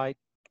can write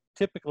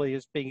typically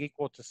as being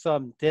equal to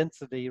some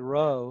density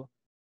rho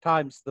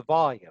times the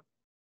volume.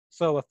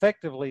 So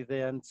effectively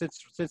then,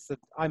 since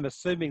I'm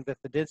assuming that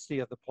the density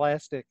of the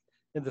plastic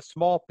in the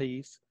small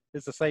piece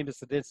is the same as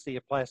the density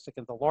of plastic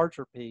in the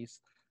larger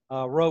piece,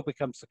 rho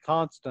becomes a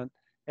constant,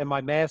 and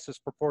my mass is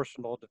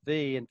proportional to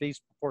V, and V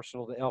is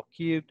proportional to L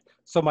cubed,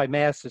 so my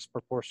mass is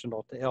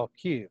proportional to L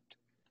cubed.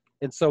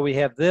 And so we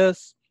have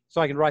this,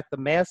 so I can write the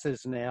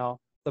masses now.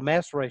 The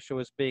mass ratio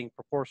is being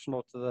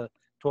proportional to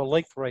a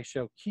length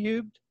ratio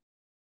cubed.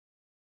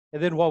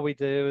 And then what we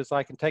do is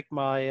I can take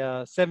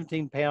my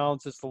 17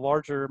 pounds is the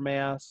larger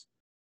mass.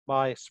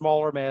 My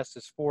smaller mass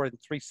is 4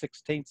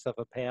 3/16 of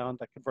a pound.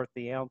 I convert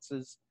the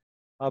ounces.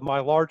 My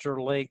larger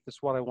length is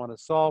what I want to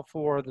solve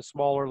for. The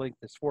smaller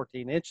length is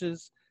 14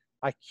 inches.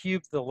 I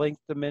cube the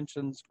length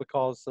dimensions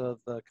because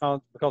of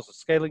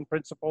scaling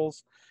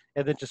principles,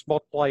 and then just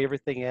multiply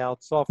everything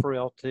out, solve for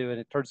L2, and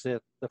it turns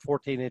out the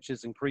 14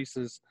 inches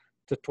increases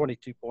to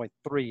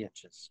 22.3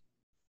 inches.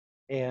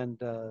 And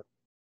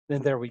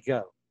then there we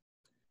go.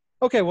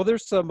 Okay, well,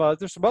 there's some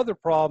other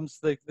problems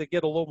that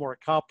get a little more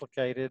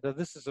complicated.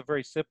 This is a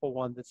very simple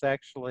one that's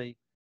actually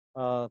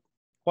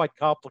quite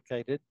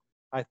complicated,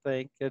 I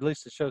think. At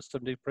least it shows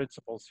some new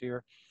principles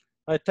here.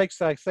 It takes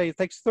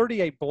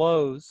 38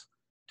 blows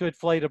to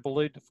inflate a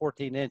balloon to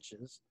 14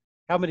 inches.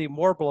 How many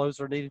more blows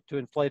are needed to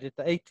inflate it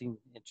to 18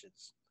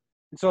 inches?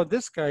 And so in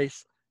this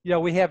case,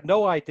 we have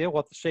no idea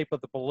what the shape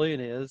of the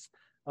balloon is.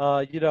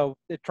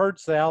 it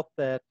turns out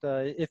that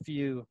if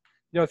you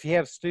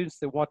have students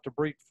that want to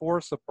brute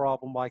force a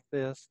problem like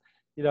this,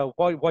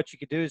 what you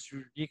could do is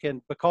you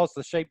can, because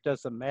the shape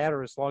doesn't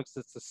matter as long as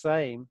it's the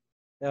same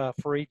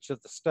for each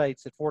of the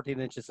states at 14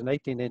 inches and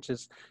 18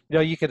 inches,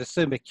 you could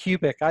assume a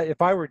cubic.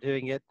 If I were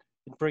doing it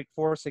in brute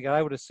forcing,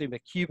 I would assume a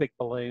cubic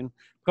balloon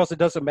because it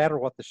doesn't matter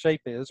what the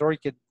shape is, or you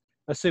could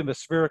assume a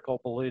spherical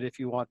balloon if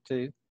you want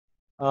to.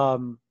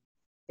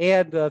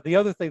 And the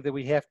other thing that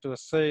we have to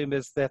assume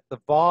is that the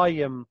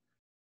volume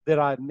that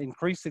I'm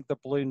increasing the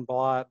balloon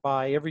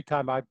by every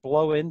time I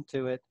blow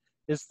into it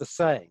is the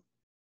same,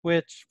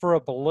 which for a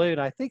balloon,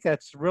 I think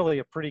that's really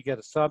a pretty good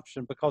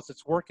assumption because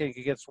it's working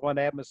against one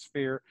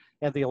atmosphere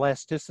and the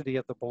elasticity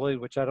of the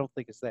balloon, which I don't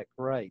think is that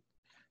great.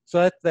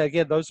 So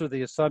again, those are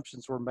the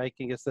assumptions we're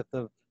making, is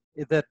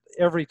that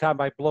every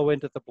time I blow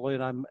into the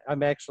balloon,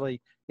 I'm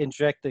actually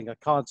injecting a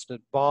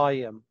constant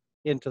volume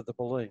into the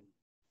balloon.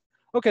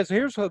 Okay, so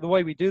here's the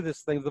way we do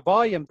this thing.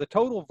 The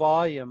total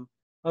volume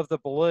of the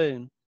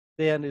balloon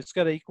then is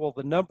going to equal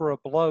the number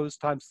of blows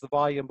times the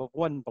volume of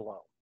one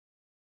blow.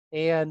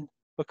 And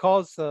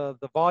because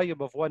the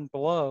volume of one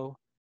blow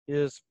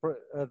is,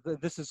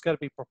 this is going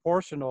to be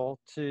proportional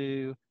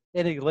to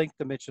any length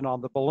dimension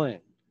on the balloon.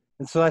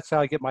 And so that's how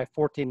I get my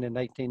 14 and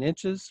 18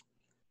 inches.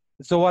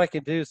 And so what I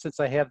can do, since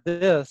I have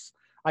this,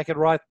 I can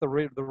write the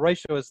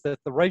ratio is that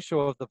the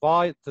ratio of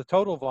the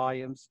total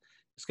volumes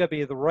is going to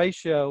be the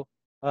ratio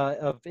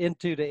of N2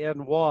 to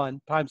N1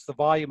 times the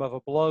volume of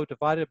a blow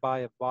divided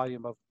by a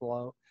volume of a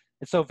blow.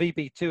 And so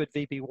VB2 and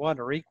VB1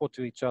 are equal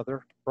to each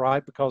other,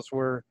 right? Because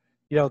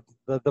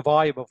the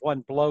volume of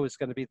one blow is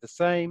going to be the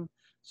same.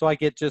 So I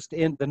get just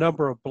in the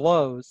number of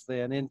blows,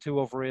 then N2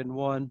 over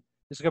N1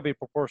 is going to be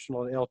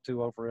proportional to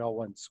L2 over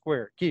L1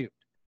 squared cubed.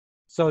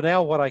 So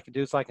now what I can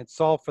do is I can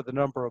solve for the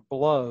number of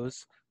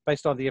blows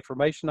based on the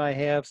information I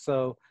have.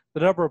 So the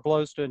number of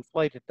blows to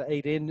inflate it to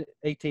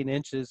 18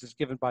 inches is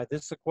given by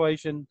this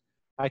equation.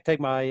 I take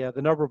the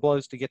number of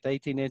blows to get to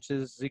 18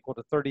 inches is equal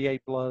to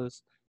 38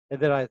 blows. And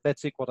then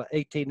that's equal to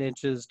 18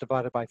 inches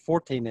divided by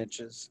 14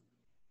 inches.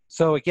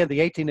 So again, the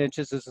 18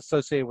 inches is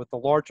associated with the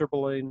larger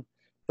balloon.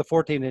 The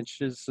 14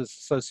 inches is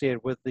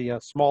associated with the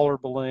smaller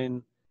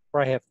balloon,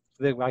 where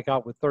I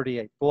got with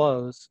 38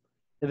 blows.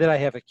 And then I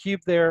have a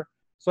cube there.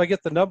 So I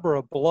get the number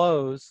of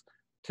blows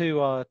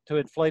to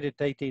inflate it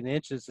to 18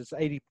 inches is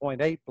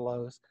 80.8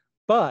 blows.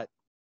 But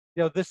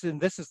this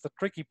is the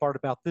tricky part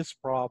about this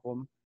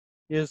problem,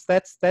 is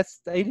that's the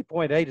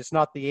 80.8 is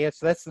not the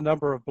answer. That's the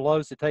number of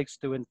blows it takes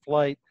to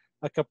inflate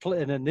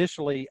an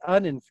initially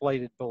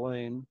uninflated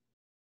balloon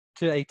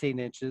to 18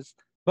 inches,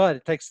 but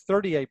it takes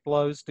 38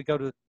 blows to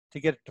get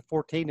it to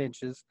 14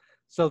 inches.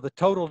 So the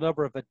total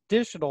number of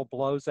additional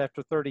blows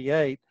after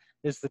 38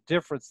 is the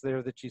difference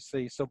there that you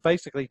see. So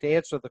basically, to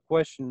answer the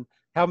question,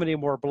 how many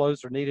more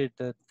blows are needed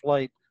to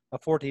inflate a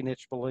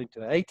 14-inch balloon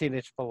to an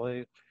 18-inch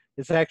balloon,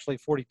 is actually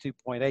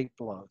 42.8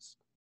 blows.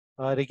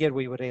 And again,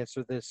 we would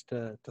answer this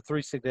to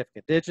 3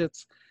 significant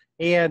digits.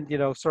 And,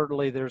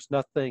 certainly there's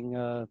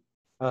nothing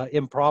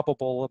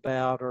improbable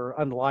about or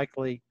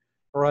unlikely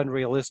or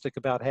unrealistic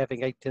about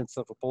having 8/10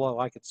 of a blow.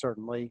 I could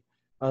certainly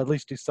at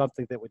least do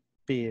something that would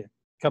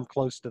come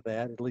close to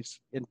that, at least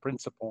in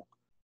principle.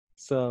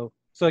 So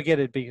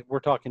again, we're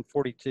talking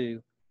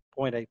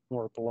 42.8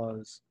 more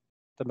blows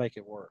to make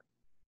it work.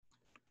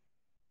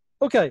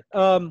 Okay,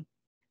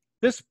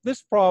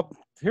 this problem,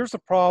 here's a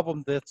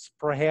problem that's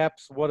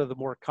perhaps one of the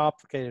more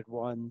complicated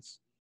ones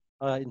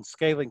in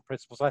scaling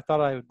principles. I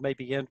thought I would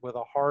maybe end with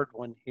a hard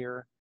one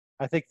here.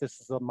 I think this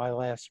is my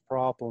last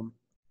problem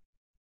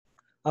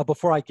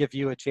before I give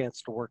you a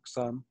chance to work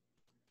some.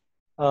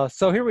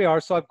 So here we are.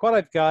 So what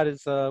I've got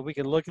is we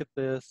can look at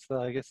this.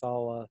 I guess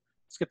I'll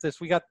skip this.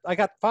 I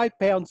got 5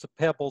 pounds of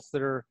pebbles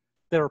that are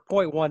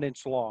 0.1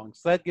 inch long.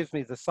 So that gives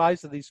me the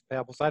size of these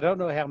pebbles. I don't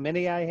know how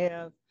many I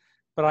have,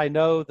 but I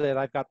know that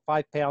I've got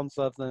 5 pounds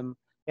of them,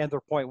 and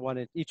they're 0.1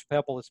 inch. Each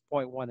pebble is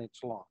 0.1 inch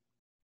long,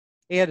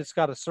 and it's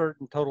got a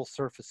certain total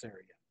surface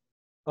area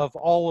of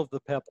all of the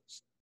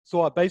pebbles.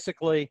 So I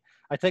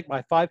take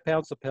my 5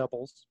 pounds of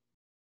pebbles.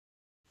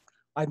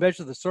 I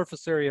measure the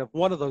surface area of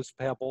one of those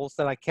pebbles,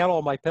 then I count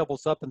all my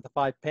pebbles up into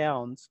 5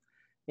 pounds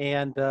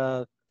and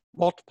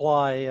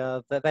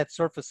multiply that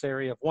surface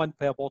area of one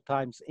pebble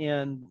times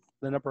n,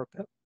 the number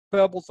of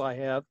pebbles I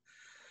have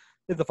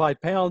in the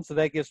 5 pounds, and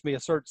that gives me a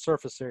certain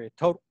surface area,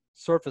 total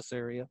surface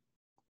area.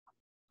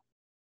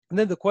 And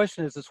then the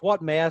question is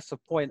what mass of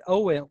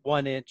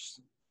 0.01 inch,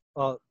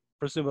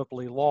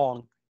 presumably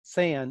long,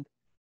 sand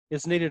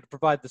is needed to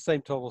provide the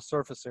same total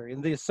surface area?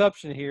 And the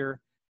assumption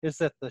here is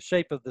that the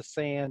shape of the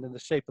sand and the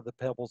shape of the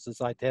pebbles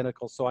is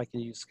identical, so I can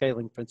use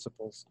scaling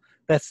principles.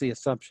 That's the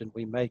assumption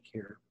we make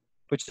here,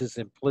 which is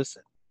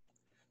implicit.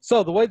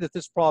 So the way that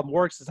this problem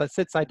works is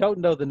since I don't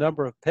know the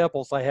number of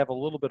pebbles, I have a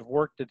little bit of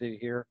work to do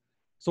here.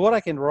 So what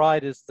I can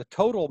write is the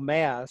total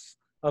mass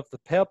of the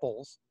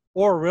pebbles,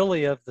 or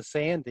really of the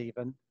sand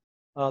even,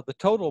 the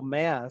total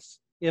mass,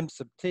 m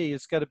sub t,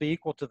 is going to be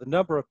equal to the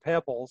number of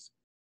pebbles,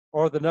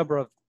 or the number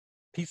of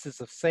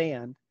pieces of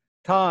sand,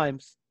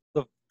 times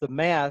the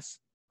mass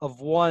of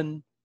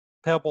one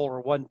pebble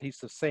or one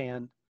piece of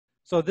sand.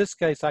 So in this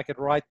case, I could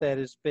write that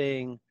as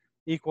being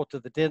equal to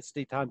the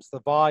density times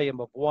the volume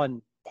of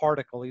one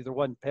particle, either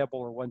one pebble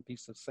or one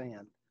piece of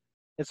sand.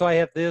 And so I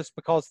have this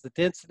because the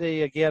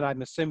density, again,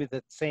 I'm assuming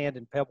that sand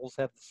and pebbles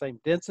have the same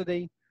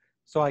density,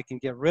 so I can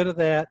get rid of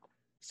that.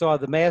 So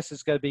the mass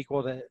is going to be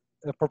equal to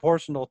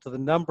proportional to the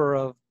number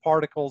of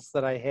particles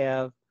that I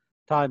have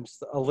times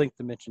a length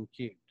dimension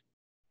cubed.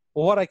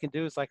 Well, what I can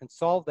do is I can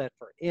solve that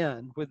for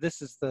n. Well,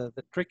 this is the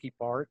tricky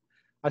part.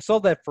 I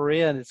solve that for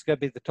n, it's going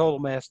to be the total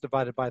mass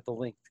divided by the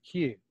length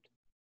cubed.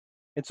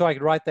 And so I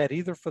can write that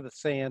either for the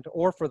sand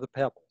or for the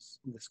pebbles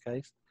in this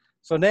case.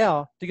 So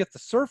now to get the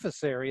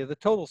surface area, the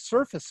total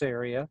surface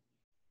area,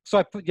 so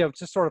I put,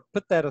 just sort of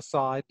put that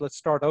aside. Let's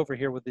start over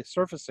here with the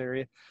surface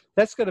area.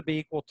 That's going to be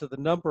equal to the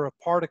number of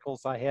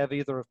particles I have,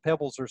 either of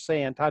pebbles or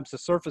sand, times the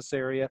surface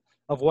area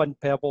of one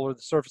pebble or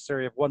the surface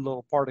area of one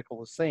little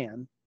particle of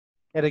sand.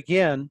 And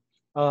again,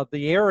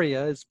 the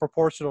area is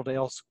proportional to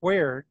L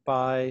squared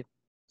by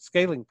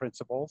scaling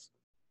principles.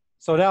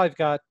 So now I've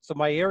got, so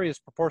my area is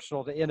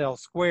proportional to NL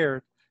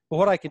squared. But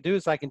what I can do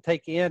is I can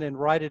take n and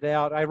write it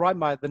out. I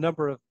write the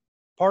number of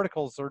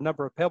particles or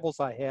number of pebbles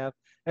I have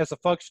as a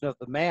function of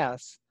the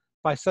mass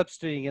by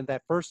substituting in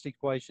that first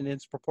equation, n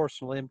is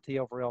proportional to mt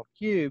over L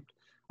cubed.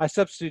 I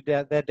substitute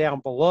that down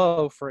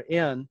below for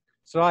n.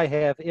 So I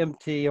have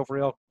mt over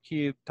L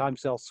cubed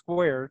times L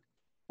squared,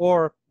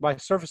 or my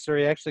surface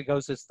area actually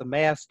goes as the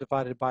mass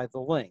divided by the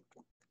length,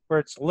 where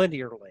it's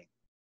linear length.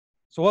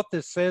 So what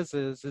this says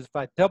is if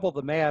I double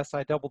the mass,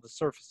 I double the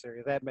surface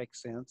area. That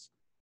makes sense.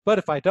 But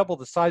if I double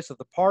the size of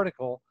the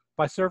particle,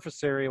 my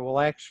surface area will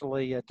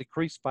actually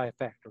decrease by a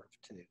factor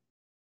of 2.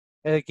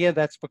 And again,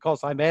 that's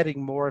because I'm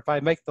adding more. If I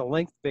make the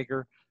length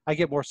bigger, I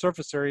get more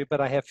surface area, but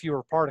I have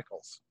fewer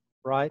particles,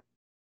 right?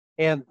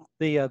 And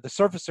the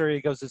surface area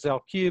goes as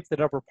L cubed. The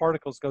number of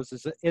particles goes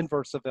as the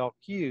inverse of L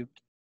cubed.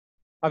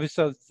 I mean,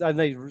 so let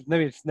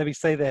me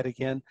say that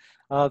again.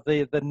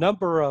 The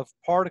number of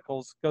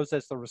particles goes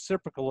as the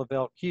reciprocal of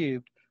L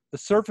cubed. The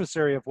surface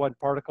area of one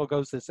particle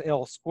goes as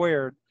L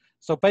squared.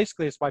 So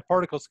basically, as my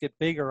particles get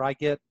bigger, I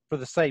get, for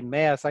the same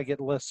mass, I get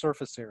less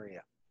surface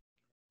area.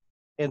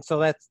 And so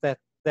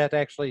that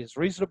actually is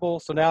reasonable.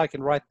 So now I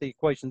can write the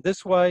equation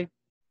this way.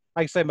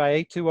 I can say my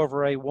A2 over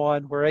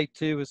A1, where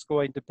A2 is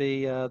going to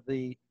be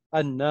the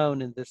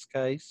unknown in this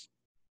case.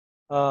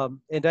 And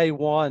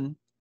A1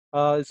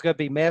 is going to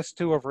be mass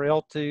 2 over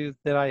L2.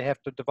 Then I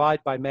have to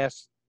divide by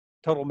mass,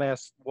 total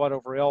mass 1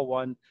 over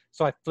L1.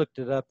 So I flipped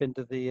it up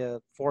into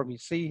the form you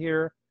see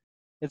here.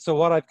 And so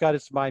what I've got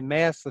is my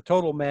mass, the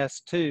total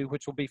mass 2,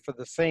 which will be for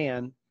the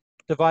sand,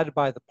 divided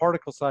by the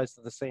particle size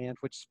of the sand,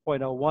 which is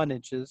 0.01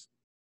 inches,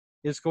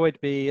 is going to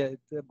be,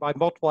 I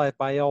multiply it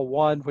by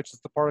L1, which is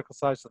the particle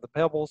size of the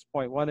pebbles,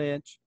 0.1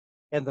 inch,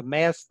 and the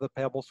mass of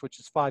the pebbles, which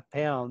is 5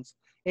 pounds.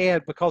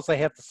 And because they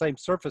have the same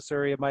surface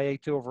area, my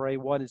A2 over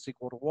A1 is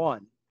equal to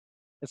 1.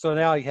 And so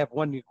now you have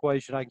one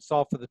equation. I can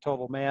solve for the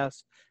total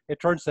mass.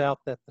 It turns out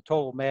that the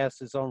total mass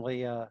is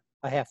only a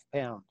half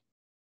pound.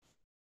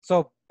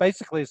 So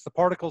basically, as the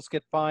particles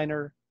get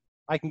finer,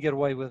 I can get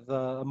away with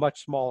a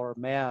much smaller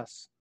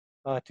mass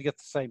to get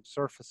the same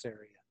surface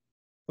area.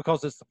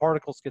 Because as the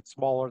particles get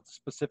smaller, the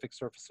specific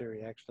surface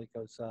area actually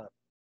goes up.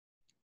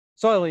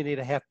 So I only need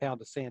a half pound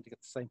of sand to get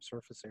the same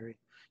surface area.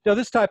 You know,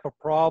 this type of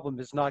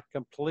problem is not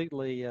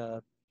completely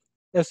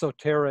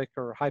esoteric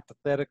or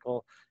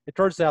hypothetical. It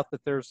turns out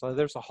that there's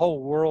a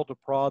whole world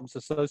of problems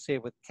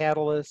associated with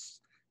catalysts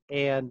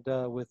and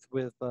with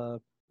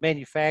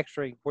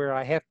manufacturing, where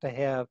I have to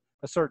have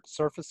a certain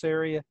surface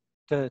area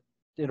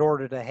in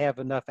order to have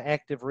enough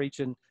active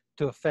region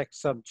to affect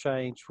some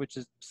change, which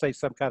is, say,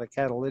 some kind of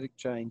catalytic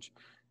change.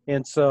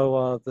 And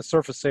so the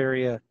surface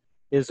area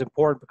is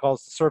important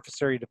because the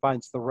surface area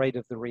defines the rate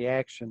of the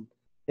reaction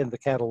in the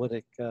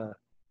catalytic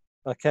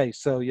case.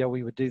 So yeah,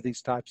 we would do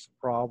these types of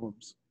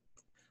problems.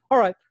 All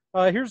right,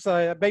 here's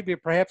maybe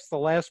perhaps the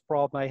last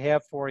problem I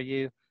have for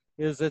you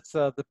is it's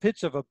the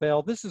pitch of a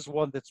bell. This is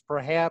one that's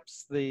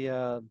perhaps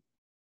the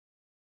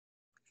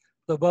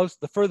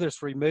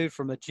furthest removed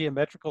from a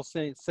geometrical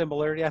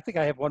similarity. I think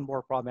I have one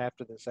more problem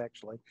after this,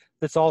 actually,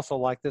 that's also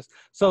like this.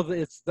 So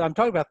I'm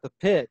talking about the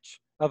pitch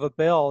of a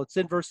bell. It's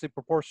inversely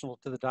proportional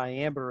to the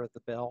diameter of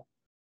the bell.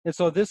 And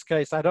so in this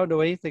case, I don't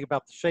know anything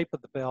about the shape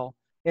of the bell.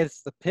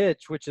 It's the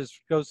pitch, which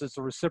goes as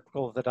a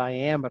reciprocal of the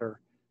diameter.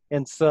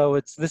 And so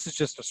this is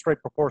just a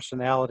straight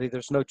proportionality.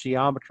 There's no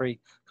geometry,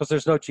 because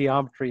there's no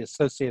geometry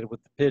associated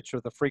with the pitch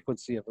or the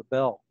frequency of a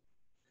bell.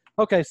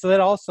 Okay, so that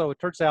also, it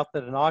turns out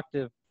that an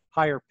octave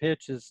higher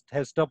pitch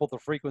has double the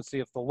frequency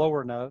of the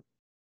lower note.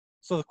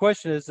 So the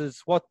question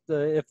is what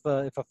if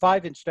a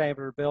 5-inch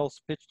diameter bell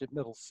is pitched at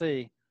middle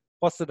C,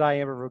 what's the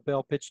diameter of a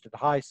bell pitched at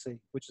high C,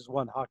 which is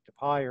 1 octave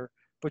higher,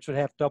 which would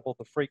have double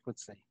the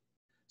frequency.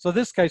 So in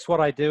this case,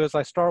 what I do is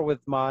I start with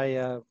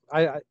my,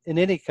 in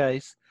any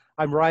case,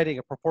 I'm writing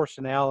a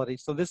proportionality.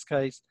 So in this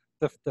case,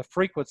 the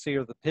frequency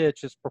or the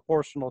pitch is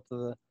proportional to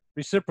the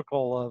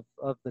reciprocal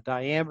of the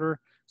diameter.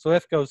 So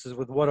F goes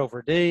with 1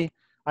 over D.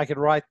 I can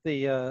write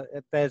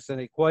as an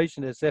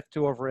equation as F2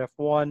 over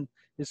F1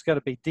 is going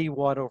to be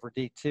D1 over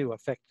D2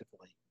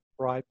 effectively,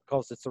 right?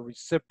 Because it's a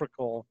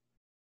reciprocal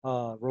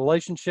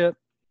relationship.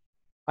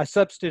 I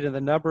substitute in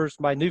the numbers.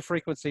 My new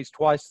frequency is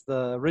twice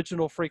the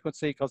original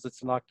frequency because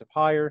it's an octave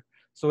higher.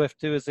 So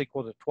F2 is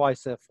equal to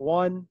twice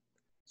F1.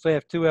 So I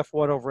have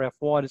 2F1 over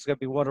F1 is going to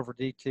be 1 over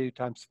D2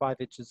 times 5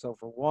 inches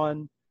over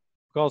 1.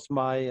 Because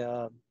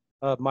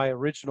my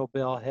original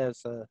bell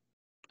has a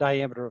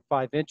diameter of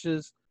 5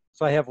 inches.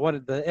 So I have one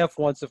of the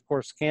F1s, of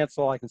course,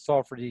 cancel. I can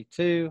solve for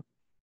D2.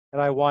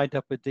 And I wind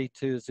up with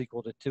D2 is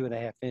equal to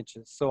 2.5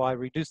 inches. So I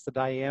reduce the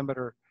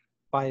diameter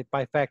by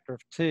factor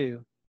of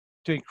 2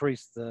 to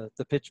increase the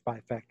pitch by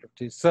a factor of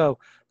 2. So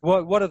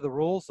what are the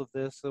rules of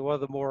this? So one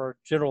of the more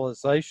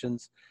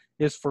generalizations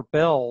is for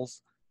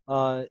bells.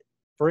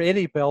 For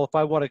any bell, if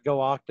I want to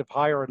go octave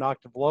higher or an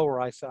octave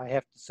lower, I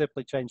have to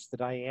simply change the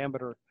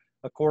diameter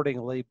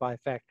accordingly by a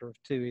factor of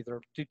 2,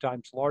 either 2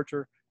 times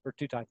larger or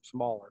 2 times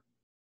smaller.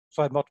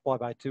 So I multiply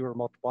by 2 or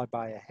multiply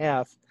by a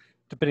half,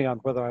 depending on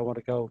whether I want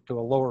to go to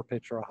a lower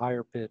pitch or a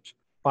higher pitch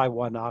by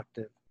 1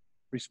 octave,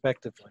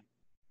 respectively.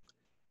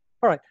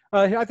 All right,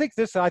 I think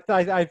this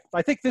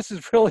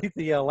is really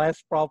the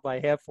last problem I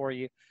have for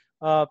you.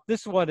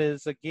 This one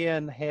is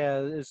again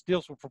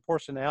deals with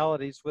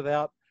proportionalities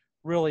without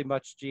really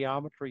much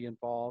geometry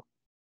involved.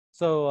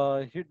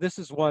 So this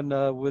is one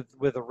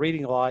with a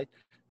reading light.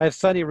 I have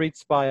Sonny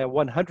reads by a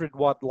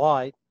 100-watt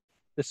light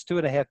that's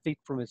 2.5 feet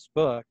from his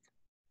book.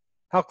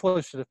 How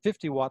close should a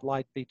 50-watt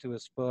light be to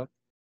his book?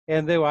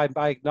 And then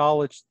I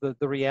acknowledge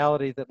the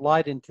reality that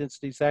light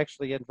intensity is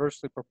actually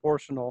inversely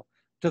proportional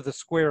to the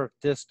square of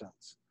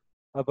distance,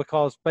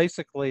 because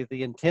basically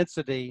the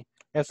intensity,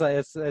 I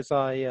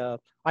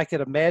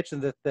can imagine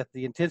that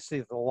the intensity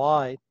of the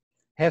light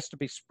has to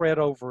be spread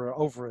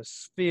over a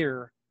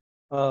sphere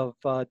of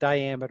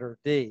diameter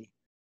d,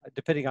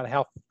 depending on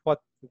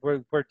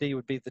where d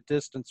would be the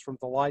distance from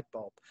the light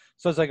bulb.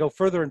 So as I go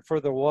further and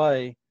further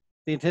away,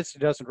 the intensity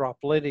doesn't drop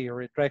linear;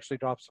 it actually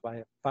drops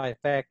by a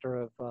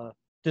factor of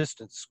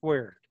distance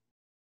squared.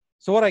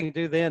 So what I can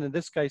do then in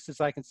this case is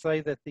I can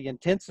say that the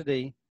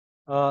intensity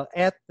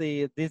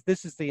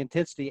this is the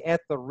intensity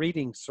at the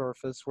reading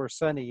surface where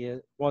Sonny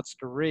wants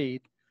to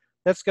read.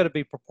 That's going to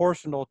be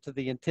proportional to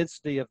the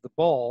intensity of the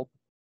bulb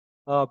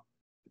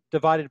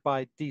divided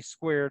by d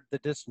squared, the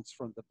distance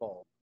from the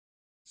bulb.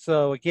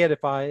 So again,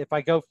 if I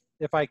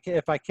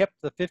kept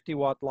the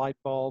 50-watt light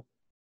bulb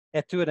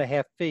at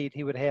 2.5 feet,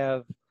 he would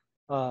have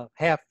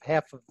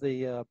half of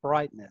the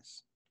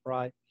brightness,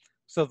 right?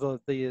 So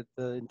the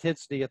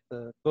intensity at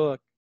the book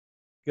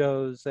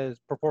goes as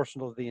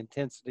proportional to the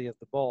intensity of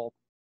the bulb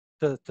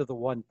to the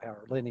 1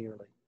 power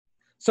linearly.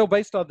 So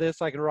based on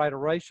this, I can write a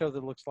ratio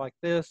that looks like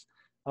this.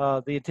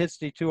 The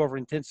intensity 2 over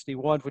intensity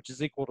 1, which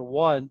is equal to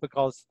 1,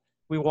 because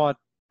we want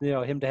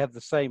him to have the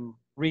same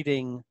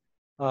reading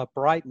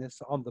brightness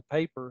on the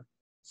paper.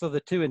 So the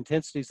two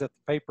intensities at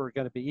the paper are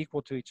going to be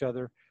equal to each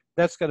other.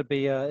 That's going to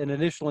be an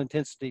initial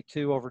intensity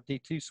 2 over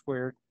d2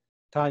 squared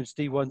times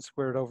d1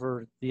 squared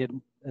over the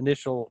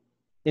initial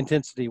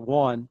intensity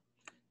 1.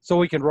 So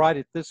we can write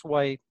it this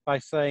way by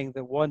saying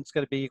that 1 is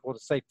going to be equal to,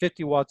 say,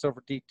 50 watts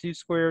over d2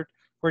 squared,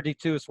 where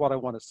d2 is what I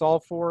want to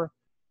solve for.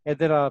 And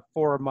then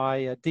for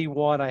my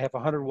d1, I have a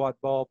 100-watt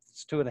bulb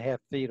that's 2.5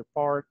 feet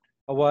apart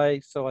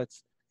away. So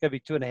it's going to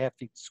be 2.5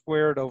 feet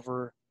squared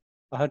over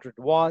 100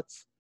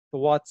 watts. The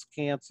watts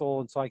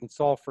cancel, and so I can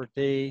solve for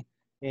d,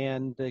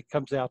 and it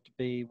comes out to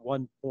be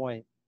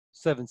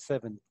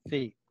 1.77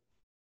 feet.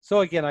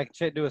 So again, I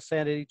can do a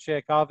sanity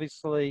check.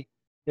 Obviously,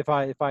 if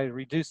I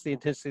reduce the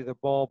intensity of the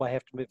bulb, I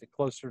have to move it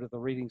closer to the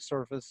reading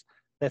surface.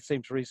 That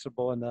seems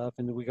reasonable enough.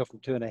 And then we go from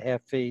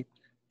 2.5 feet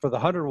for the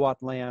 100-watt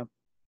lamp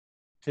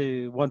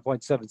to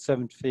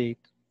 1.77 feet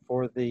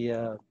for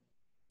the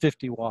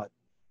 50-watt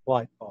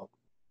light bulb.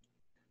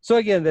 So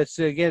again, this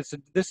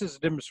is a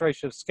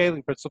demonstration of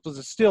scaling principles.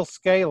 It's still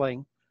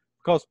scaling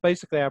because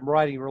basically I'm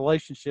writing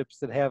relationships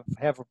that have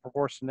a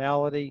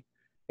proportionality.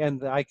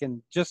 And I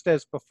can, just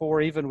as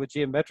before, even with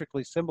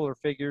geometrically similar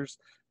figures,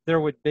 there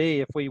would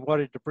be, if we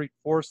wanted to brute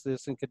force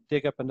this and could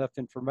dig up enough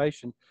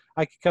information,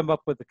 I could come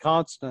up with a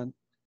constant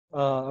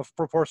of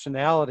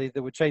proportionality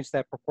that would change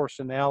that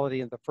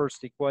proportionality in the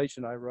first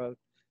equation I wrote,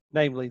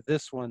 namely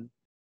this one.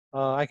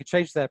 I could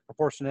change that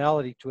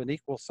proportionality to an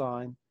equal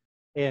sign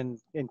and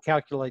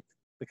calculate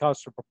the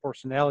constant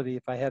proportionality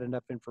if I had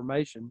enough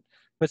information,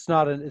 but it's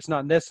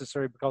not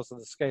necessary because of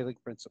the scaling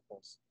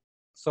principles.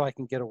 So I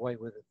can get away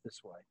with it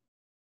this way.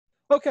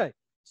 Okay,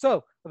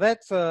 so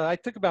that's I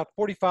took about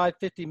 45,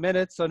 50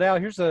 minutes. So now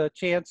here's a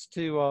chance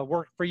to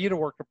work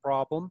a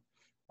problem.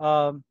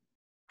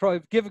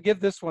 Give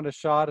this one a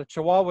shot. A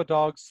Chihuahua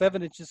dog,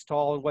 7 inches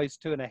tall and weighs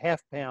 2.5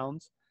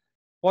 pounds.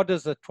 What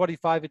does a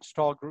 25-inch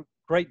tall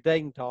Great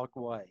Dane dog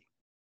weigh?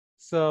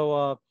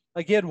 So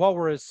again, what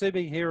we're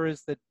assuming here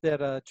is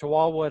that a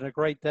Chihuahua and a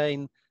Great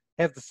Dane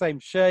have the same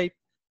shape.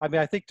 I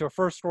mean, I think to a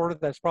first order,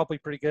 that's probably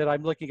pretty good.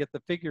 I'm looking at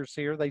the figures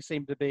here. They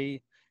seem to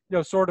be,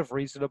 sort of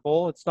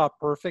reasonable. It's not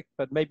perfect,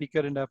 but maybe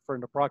good enough for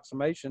an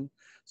approximation.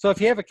 So if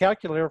you have a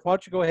calculator, why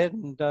don't you go ahead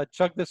and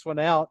chug this one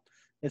out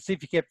and see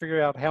if you can't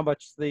figure out how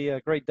much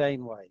the Great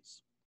Dane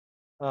weighs.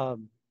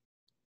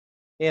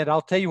 And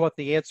I'll tell you what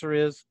the answer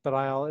is, but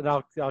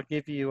I'll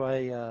give you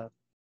a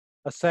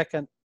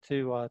second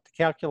to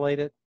calculate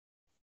it,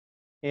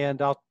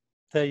 and I'll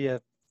tell you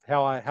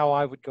how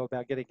I would go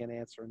about getting an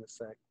answer in a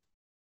sec.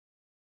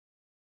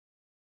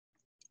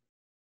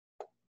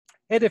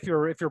 And if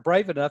you're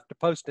brave enough to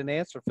post an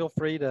answer, feel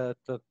free to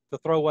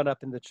throw one up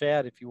in the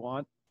chat if you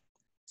want.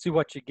 See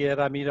what you get.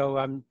 I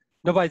mean,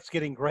 nobody's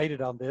getting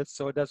graded on this,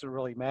 so it doesn't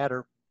really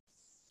matter.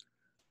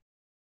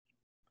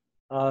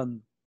 So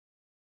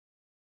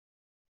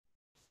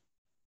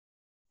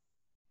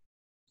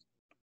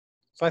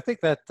I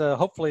think that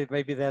hopefully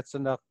maybe that's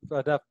enough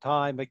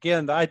time.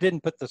 Again, I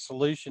didn't put the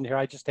solution here.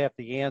 I just have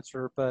the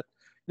answer. But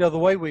the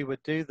way we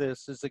would do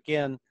this is,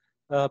 again,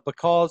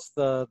 because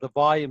the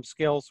volume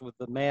scales with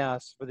the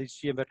mass for these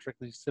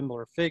geometrically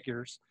similar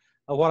figures,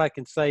 what I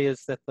can say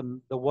is that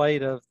the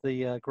weight of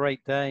the Great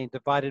Dane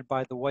divided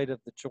by the weight of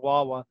the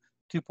Chihuahua,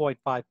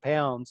 2.5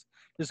 pounds,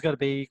 is going to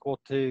be equal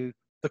to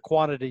the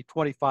quantity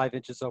 25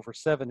 inches over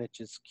 7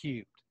 inches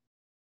cubed.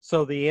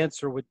 So the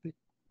answer would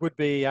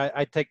be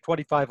I'd take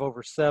 25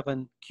 over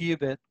 7,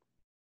 cube it,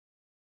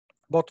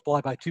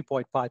 multiply by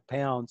 2.5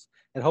 pounds,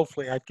 and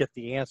hopefully I'd get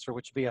the answer,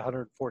 which would be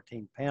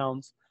 114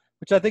 pounds,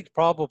 which I think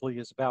probably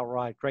is about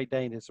right. Great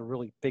Dane is a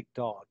really big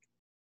dog.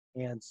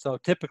 And so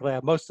typically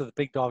most of the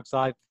big dogs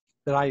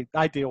that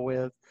I deal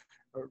with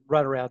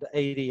run around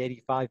 80,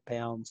 85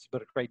 pounds,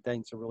 but a Great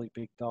Dane's a really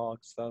big dog.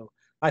 So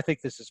I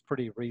think this is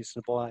pretty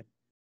reasonable.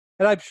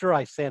 And I'm sure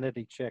I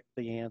sanity checked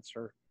the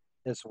answer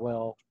as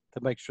well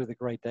to make sure the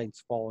Great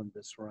Danes fall in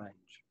this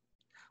range.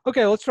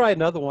 Okay, let's try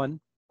another one.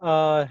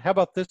 How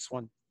about this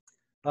one?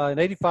 An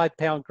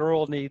 85-pound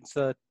girl needs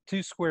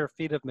 2 square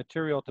feet of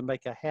material to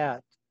make a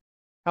hat.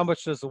 How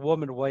much does a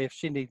woman weigh if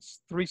she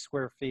needs 3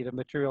 square feet of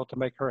material to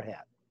make her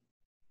hat?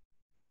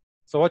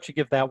 So why don't you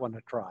give that one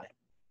a try?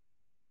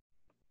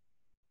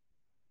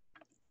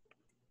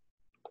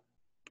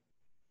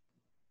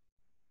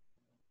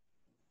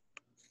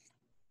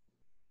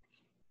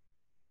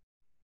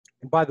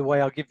 And by the way,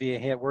 I'll give you a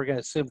hint. We're going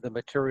to assume the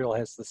material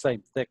has the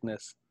same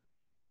thickness,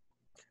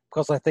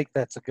 because I think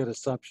that's a good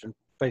assumption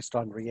based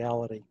on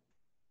reality.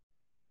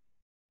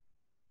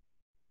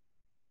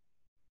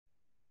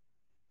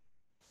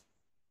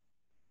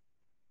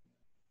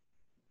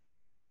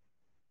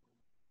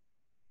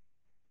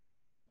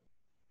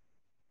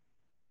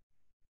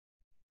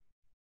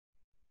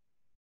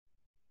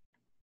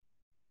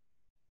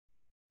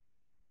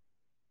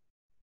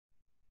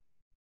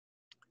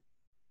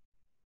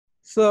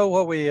 So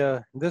what we,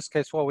 in this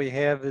case, what we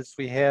have is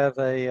we have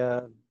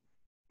the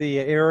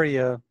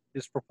area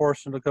is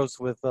proportional, goes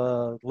with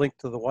length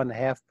to the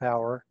 1/2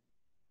 power.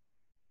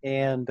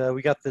 And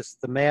we got this,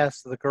 the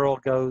mass of the girl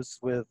goes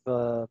with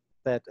the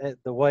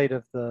weight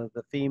of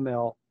the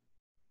female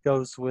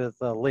goes with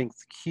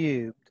length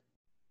cubed.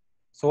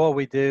 So what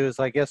we do is,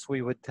 I guess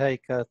we would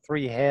take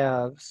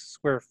 3/2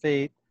 square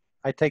feet.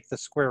 I take the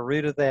square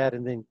root of that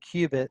and then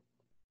cube it,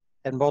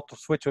 and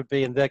which would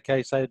be, in that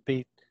case, I'd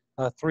be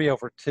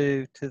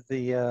 3/2 to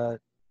the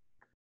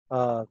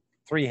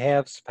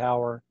 3/2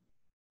 power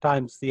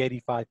times the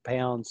 85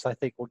 pounds, I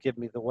think will give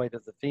me the weight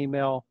of the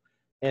female.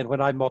 And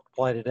when I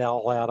multiplied it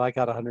all out, I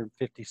got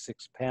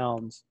 156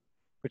 pounds,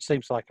 which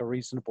seems like a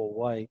reasonable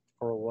weight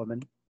for a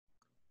woman.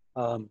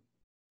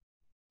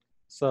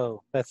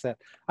 So that's that.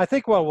 I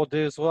think what we'll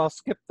do is, well,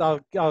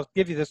 I'll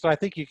give you this. I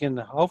think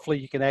hopefully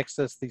you can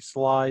access these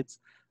slides.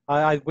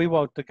 We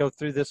won't go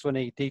through this one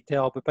in any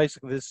detail, but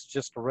basically this is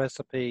just a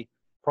recipe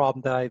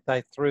problem that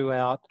I threw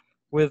out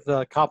with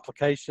a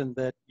complication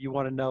that you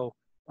want to know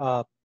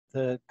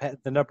the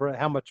number,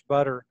 how much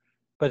butter,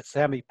 but it's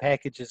how many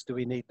packages do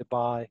we need to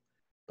buy.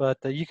 But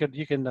you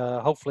can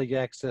hopefully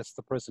access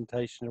the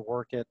presentation and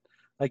work it.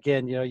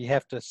 Again, you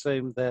have to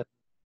assume that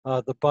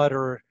the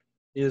butter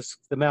is,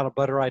 the amount of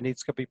butter I need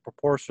is going to be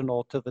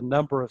proportional to the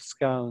number of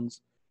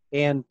scones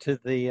and to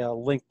the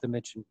length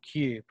dimension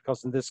cubed,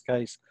 because in this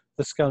case,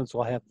 the scones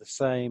will have the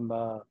same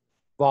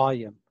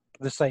volume,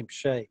 the same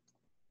shape,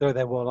 though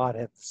they will not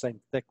have the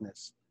same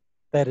thickness.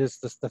 That is,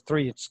 the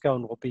 3-inch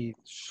scone will be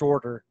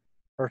shorter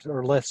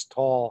or less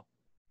tall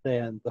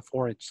than the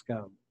 4-inch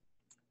scone.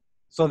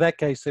 So in that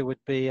case, it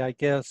would be, I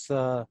guess,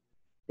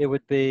 it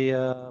would be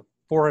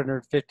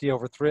 450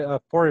 over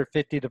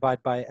 450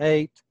 divided by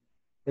 8.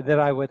 And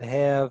then I would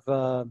have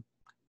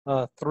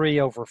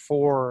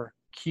 3/4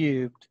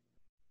 cubed,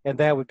 and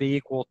that would be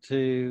equal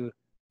to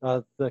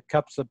the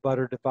cups of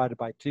butter divided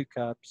by 2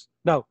 cups.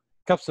 No,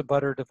 cups of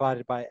butter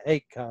divided by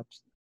 8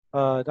 cups.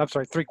 I'm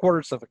sorry,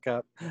 3/4 of a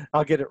cup.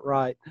 I'll get it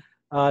right.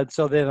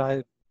 So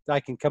then I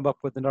can come up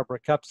with the number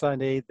of cups I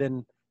need.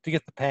 Then to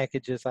get the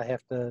packages, I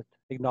have to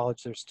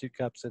acknowledge there's 2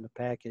 cups in a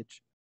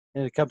package.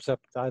 And it comes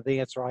up, the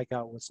answer I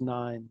got was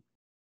 9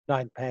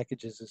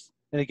 packages.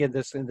 And again,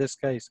 in this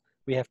case,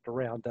 we have to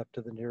round up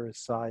to the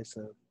nearest size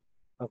of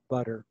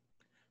butter.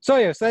 So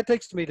yes, that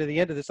takes me to the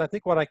end of this. I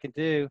think what I can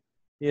do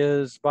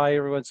is, by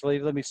everyone's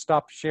leave, let me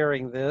stop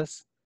sharing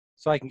this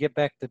so I can get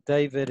back to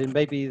David. And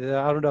maybe,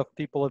 I don't know if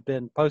people have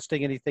been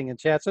posting anything in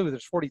chat. So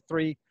there's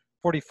 43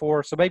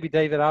 44. So maybe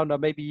David, I don't know,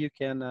 maybe you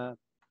can uh,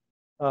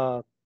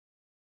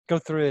 go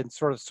through and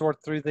sort of sort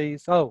through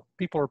these. Oh,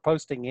 people are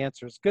posting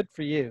answers. Good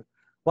for you.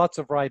 Lots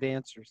of right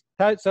answers.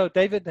 So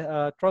David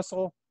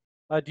Trussell,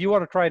 do you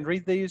want to try and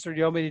read these, or do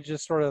you want me to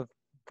just sort of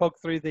poke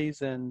through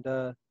these and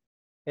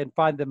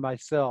find them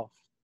myself?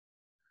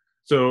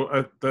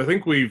 So I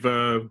think we've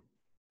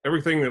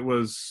everything that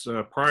was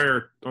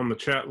prior on the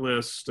chat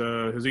list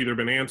has either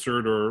been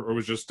answered or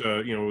was just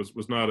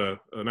was not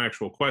an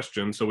actual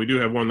question. So we do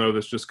have one though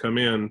that's just come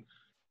in.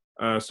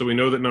 So we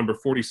know that number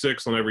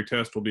 46 on every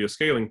test will be a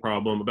scaling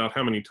problem. About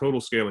how many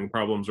total scaling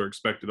problems are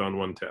expected on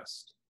one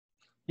test?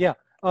 Yeah,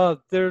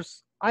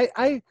 there's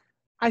I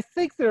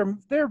think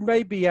there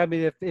may be. I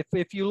mean,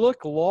 if you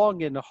look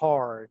long and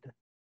hard,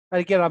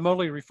 and again, I'm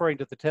only referring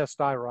to the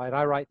test I write.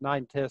 I write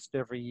 9 tests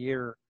every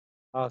year,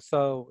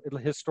 so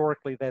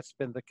historically that's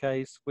been the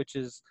case, which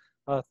is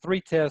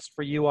 3 tests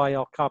for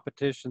UIL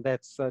competition.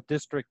 That's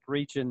district,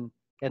 region,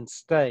 and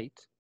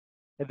state,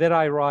 and then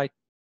I write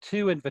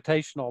 2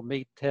 invitational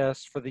meet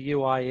tests for the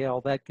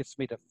UIL. That gets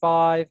me to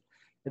 5,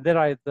 and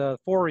then the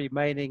 4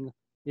 remaining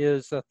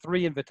is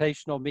 3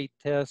 invitational meet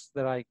tests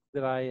that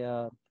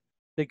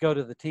go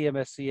to the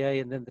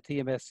TMSCA, and then the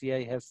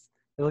TMSCA has,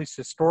 at least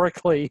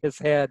historically, has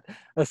had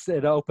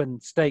an open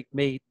state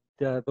meet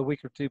the week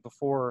or 2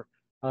 before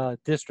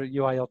district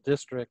UIL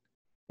district,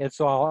 and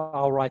so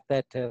I'll write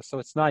that test. So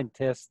it's 9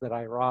 tests that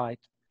I write.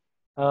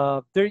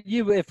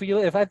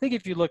 If I think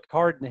if you look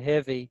hard and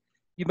heavy,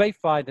 you may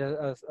find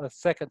a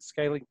second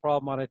scaling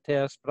problem on a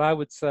test, but I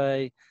would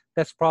say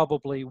that's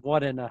probably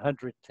 1 in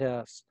 100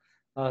 tests.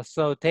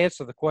 So to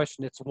answer the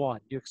question, it's 1.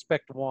 You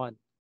expect 1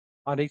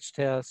 on each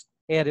test,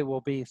 and it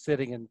will be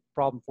sitting in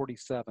problem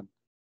 47.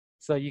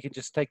 So you can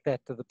just take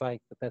that to the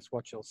bank, that that's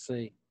what you'll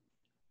see.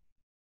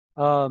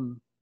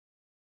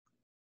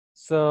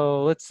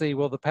 So let's see,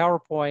 will the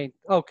PowerPoint,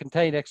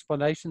 contain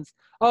explanations?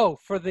 Oh,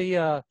 for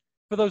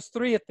those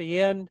 3 at the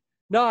end,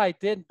 no, I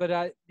didn't,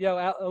 but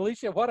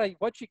Alicia,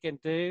 what you can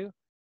do,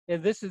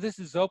 and this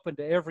is open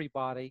to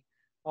everybody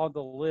on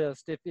the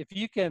list. If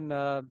you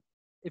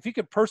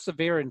can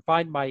persevere and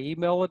find my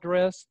email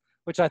address,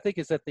 which I think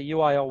is at the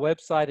UIL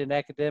website in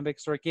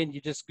academics, or again, you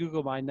just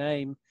Google my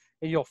name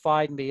and you'll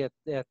find me at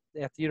the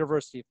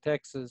University of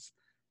Texas,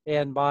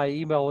 and my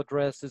email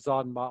address is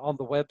on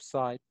the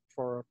website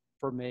for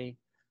me.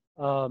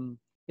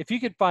 If you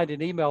could find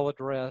an email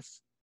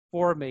address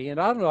for me, and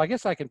I don't know, I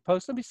guess I can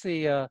post. Let me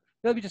see.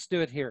 Let me just do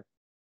it here.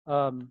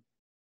 You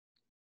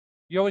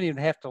don't even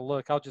have to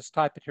look. I'll just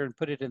type it here and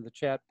put it in the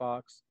chat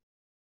box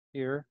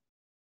here.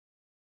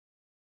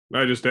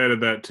 I just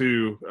added that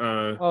too.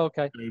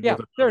 Okay. Yeah,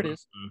 there it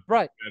is.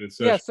 Right.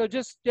 Yeah. So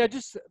just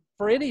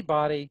for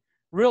anybody,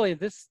 really,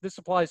 this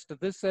applies to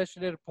this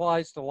session. It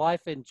applies to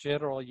life in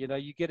general. You know,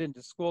 you get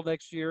into school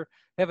next year.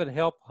 Heaven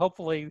help.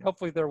 Hopefully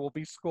there will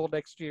be school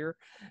next year,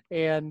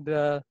 and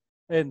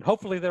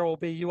hopefully there will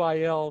be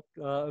UIL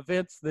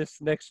events this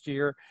next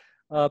year.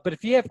 But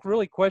if you have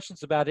really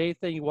questions about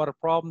anything, you want a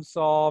problem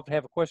solved,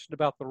 have a question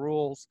about the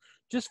rules,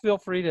 just feel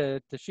free to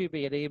shoot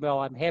me an email.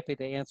 I'm happy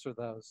to answer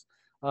those.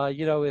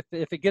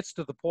 If it gets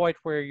to the point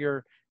where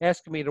you're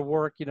asking me to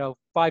work,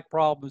 5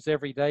 problems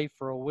every day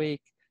for a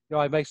week,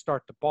 I may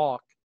start to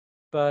balk.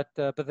 But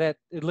that,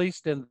 at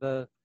least in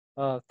the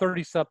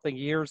 30-something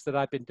years that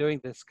I've been doing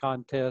this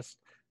contest,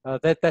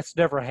 that's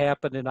never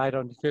happened, and I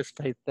don't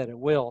anticipate that it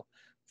will.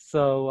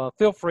 So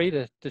feel free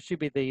to shoot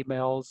me the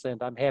emails,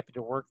 and I'm happy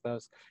to work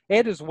those.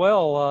 And as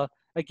well,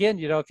 again,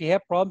 if you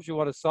have problems you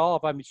want to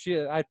solve, I mean,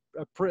 I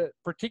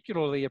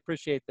particularly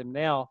appreciate them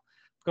now,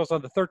 because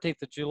on the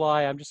 13th of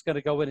July, I'm just going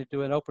to go in and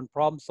do an open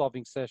problem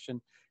solving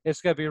session.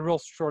 It's going to be a real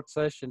short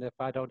session if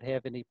I don't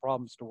have any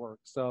problems to work.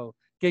 So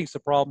getting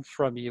some problems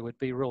from you would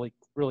be really,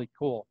 really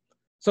cool.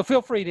 So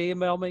feel free to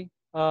email me.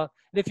 And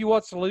if you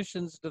want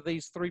solutions to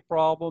these 3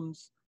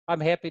 problems, I'm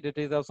happy to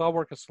do those. I'll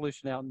work a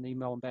solution out and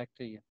email them back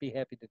to you. Be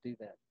happy to do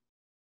that.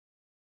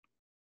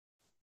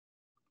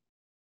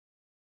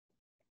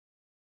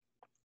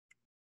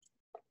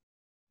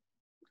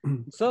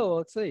 So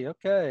let's see.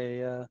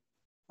 Okay.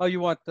 Oh, you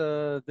want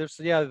there's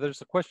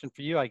a question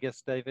for you, I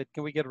guess, David.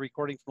 Can we get a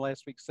recording from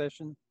last week's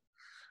session?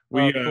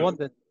 We the one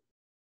that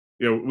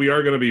we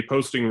are going to be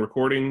posting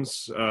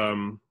recordings.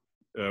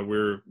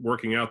 We're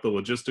working out the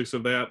logistics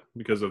of that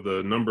because of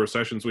the number of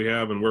sessions we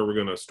have and where we're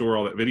going to store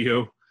all that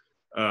video.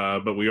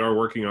 But we are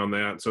working on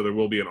that, so there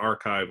will be an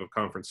archive of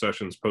conference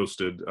sessions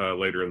posted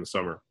later in the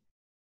summer.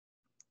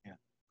 Yeah.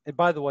 And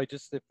by the way,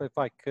 just if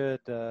I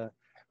could,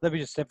 let me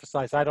just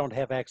emphasize, I don't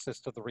have access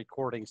to the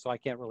recording, so I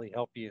can't really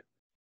help you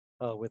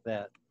with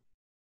that.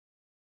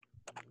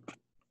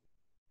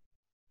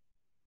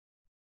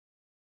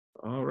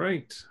 All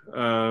right.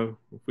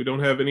 If we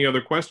don't have any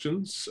other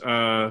questions,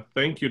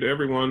 thank you to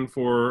everyone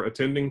for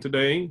attending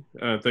today.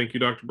 Thank you,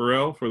 Dr.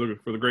 Bourell, for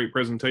the great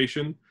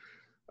presentation.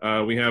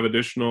 We have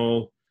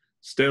additional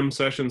STEM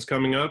sessions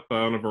coming up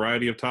on a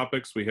variety of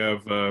topics. We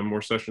have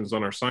more sessions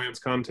on our science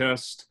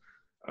contest.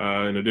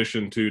 In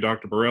addition to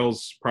Dr.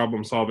 Bourell's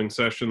problem-solving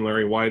session,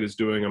 Larry White is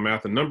doing a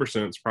math and number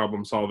sense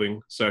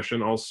problem-solving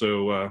session.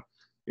 Also,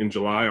 in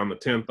July on the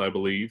 10th, I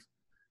believe.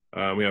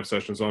 We have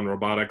sessions on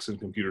robotics and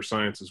computer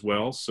science as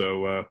well.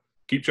 So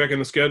keep checking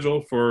the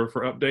schedule for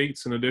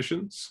updates and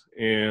additions.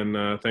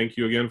 And thank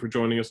you again for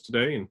joining us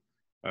today, and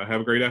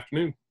have a great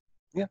afternoon.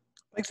 Yeah.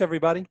 Thanks,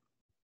 everybody.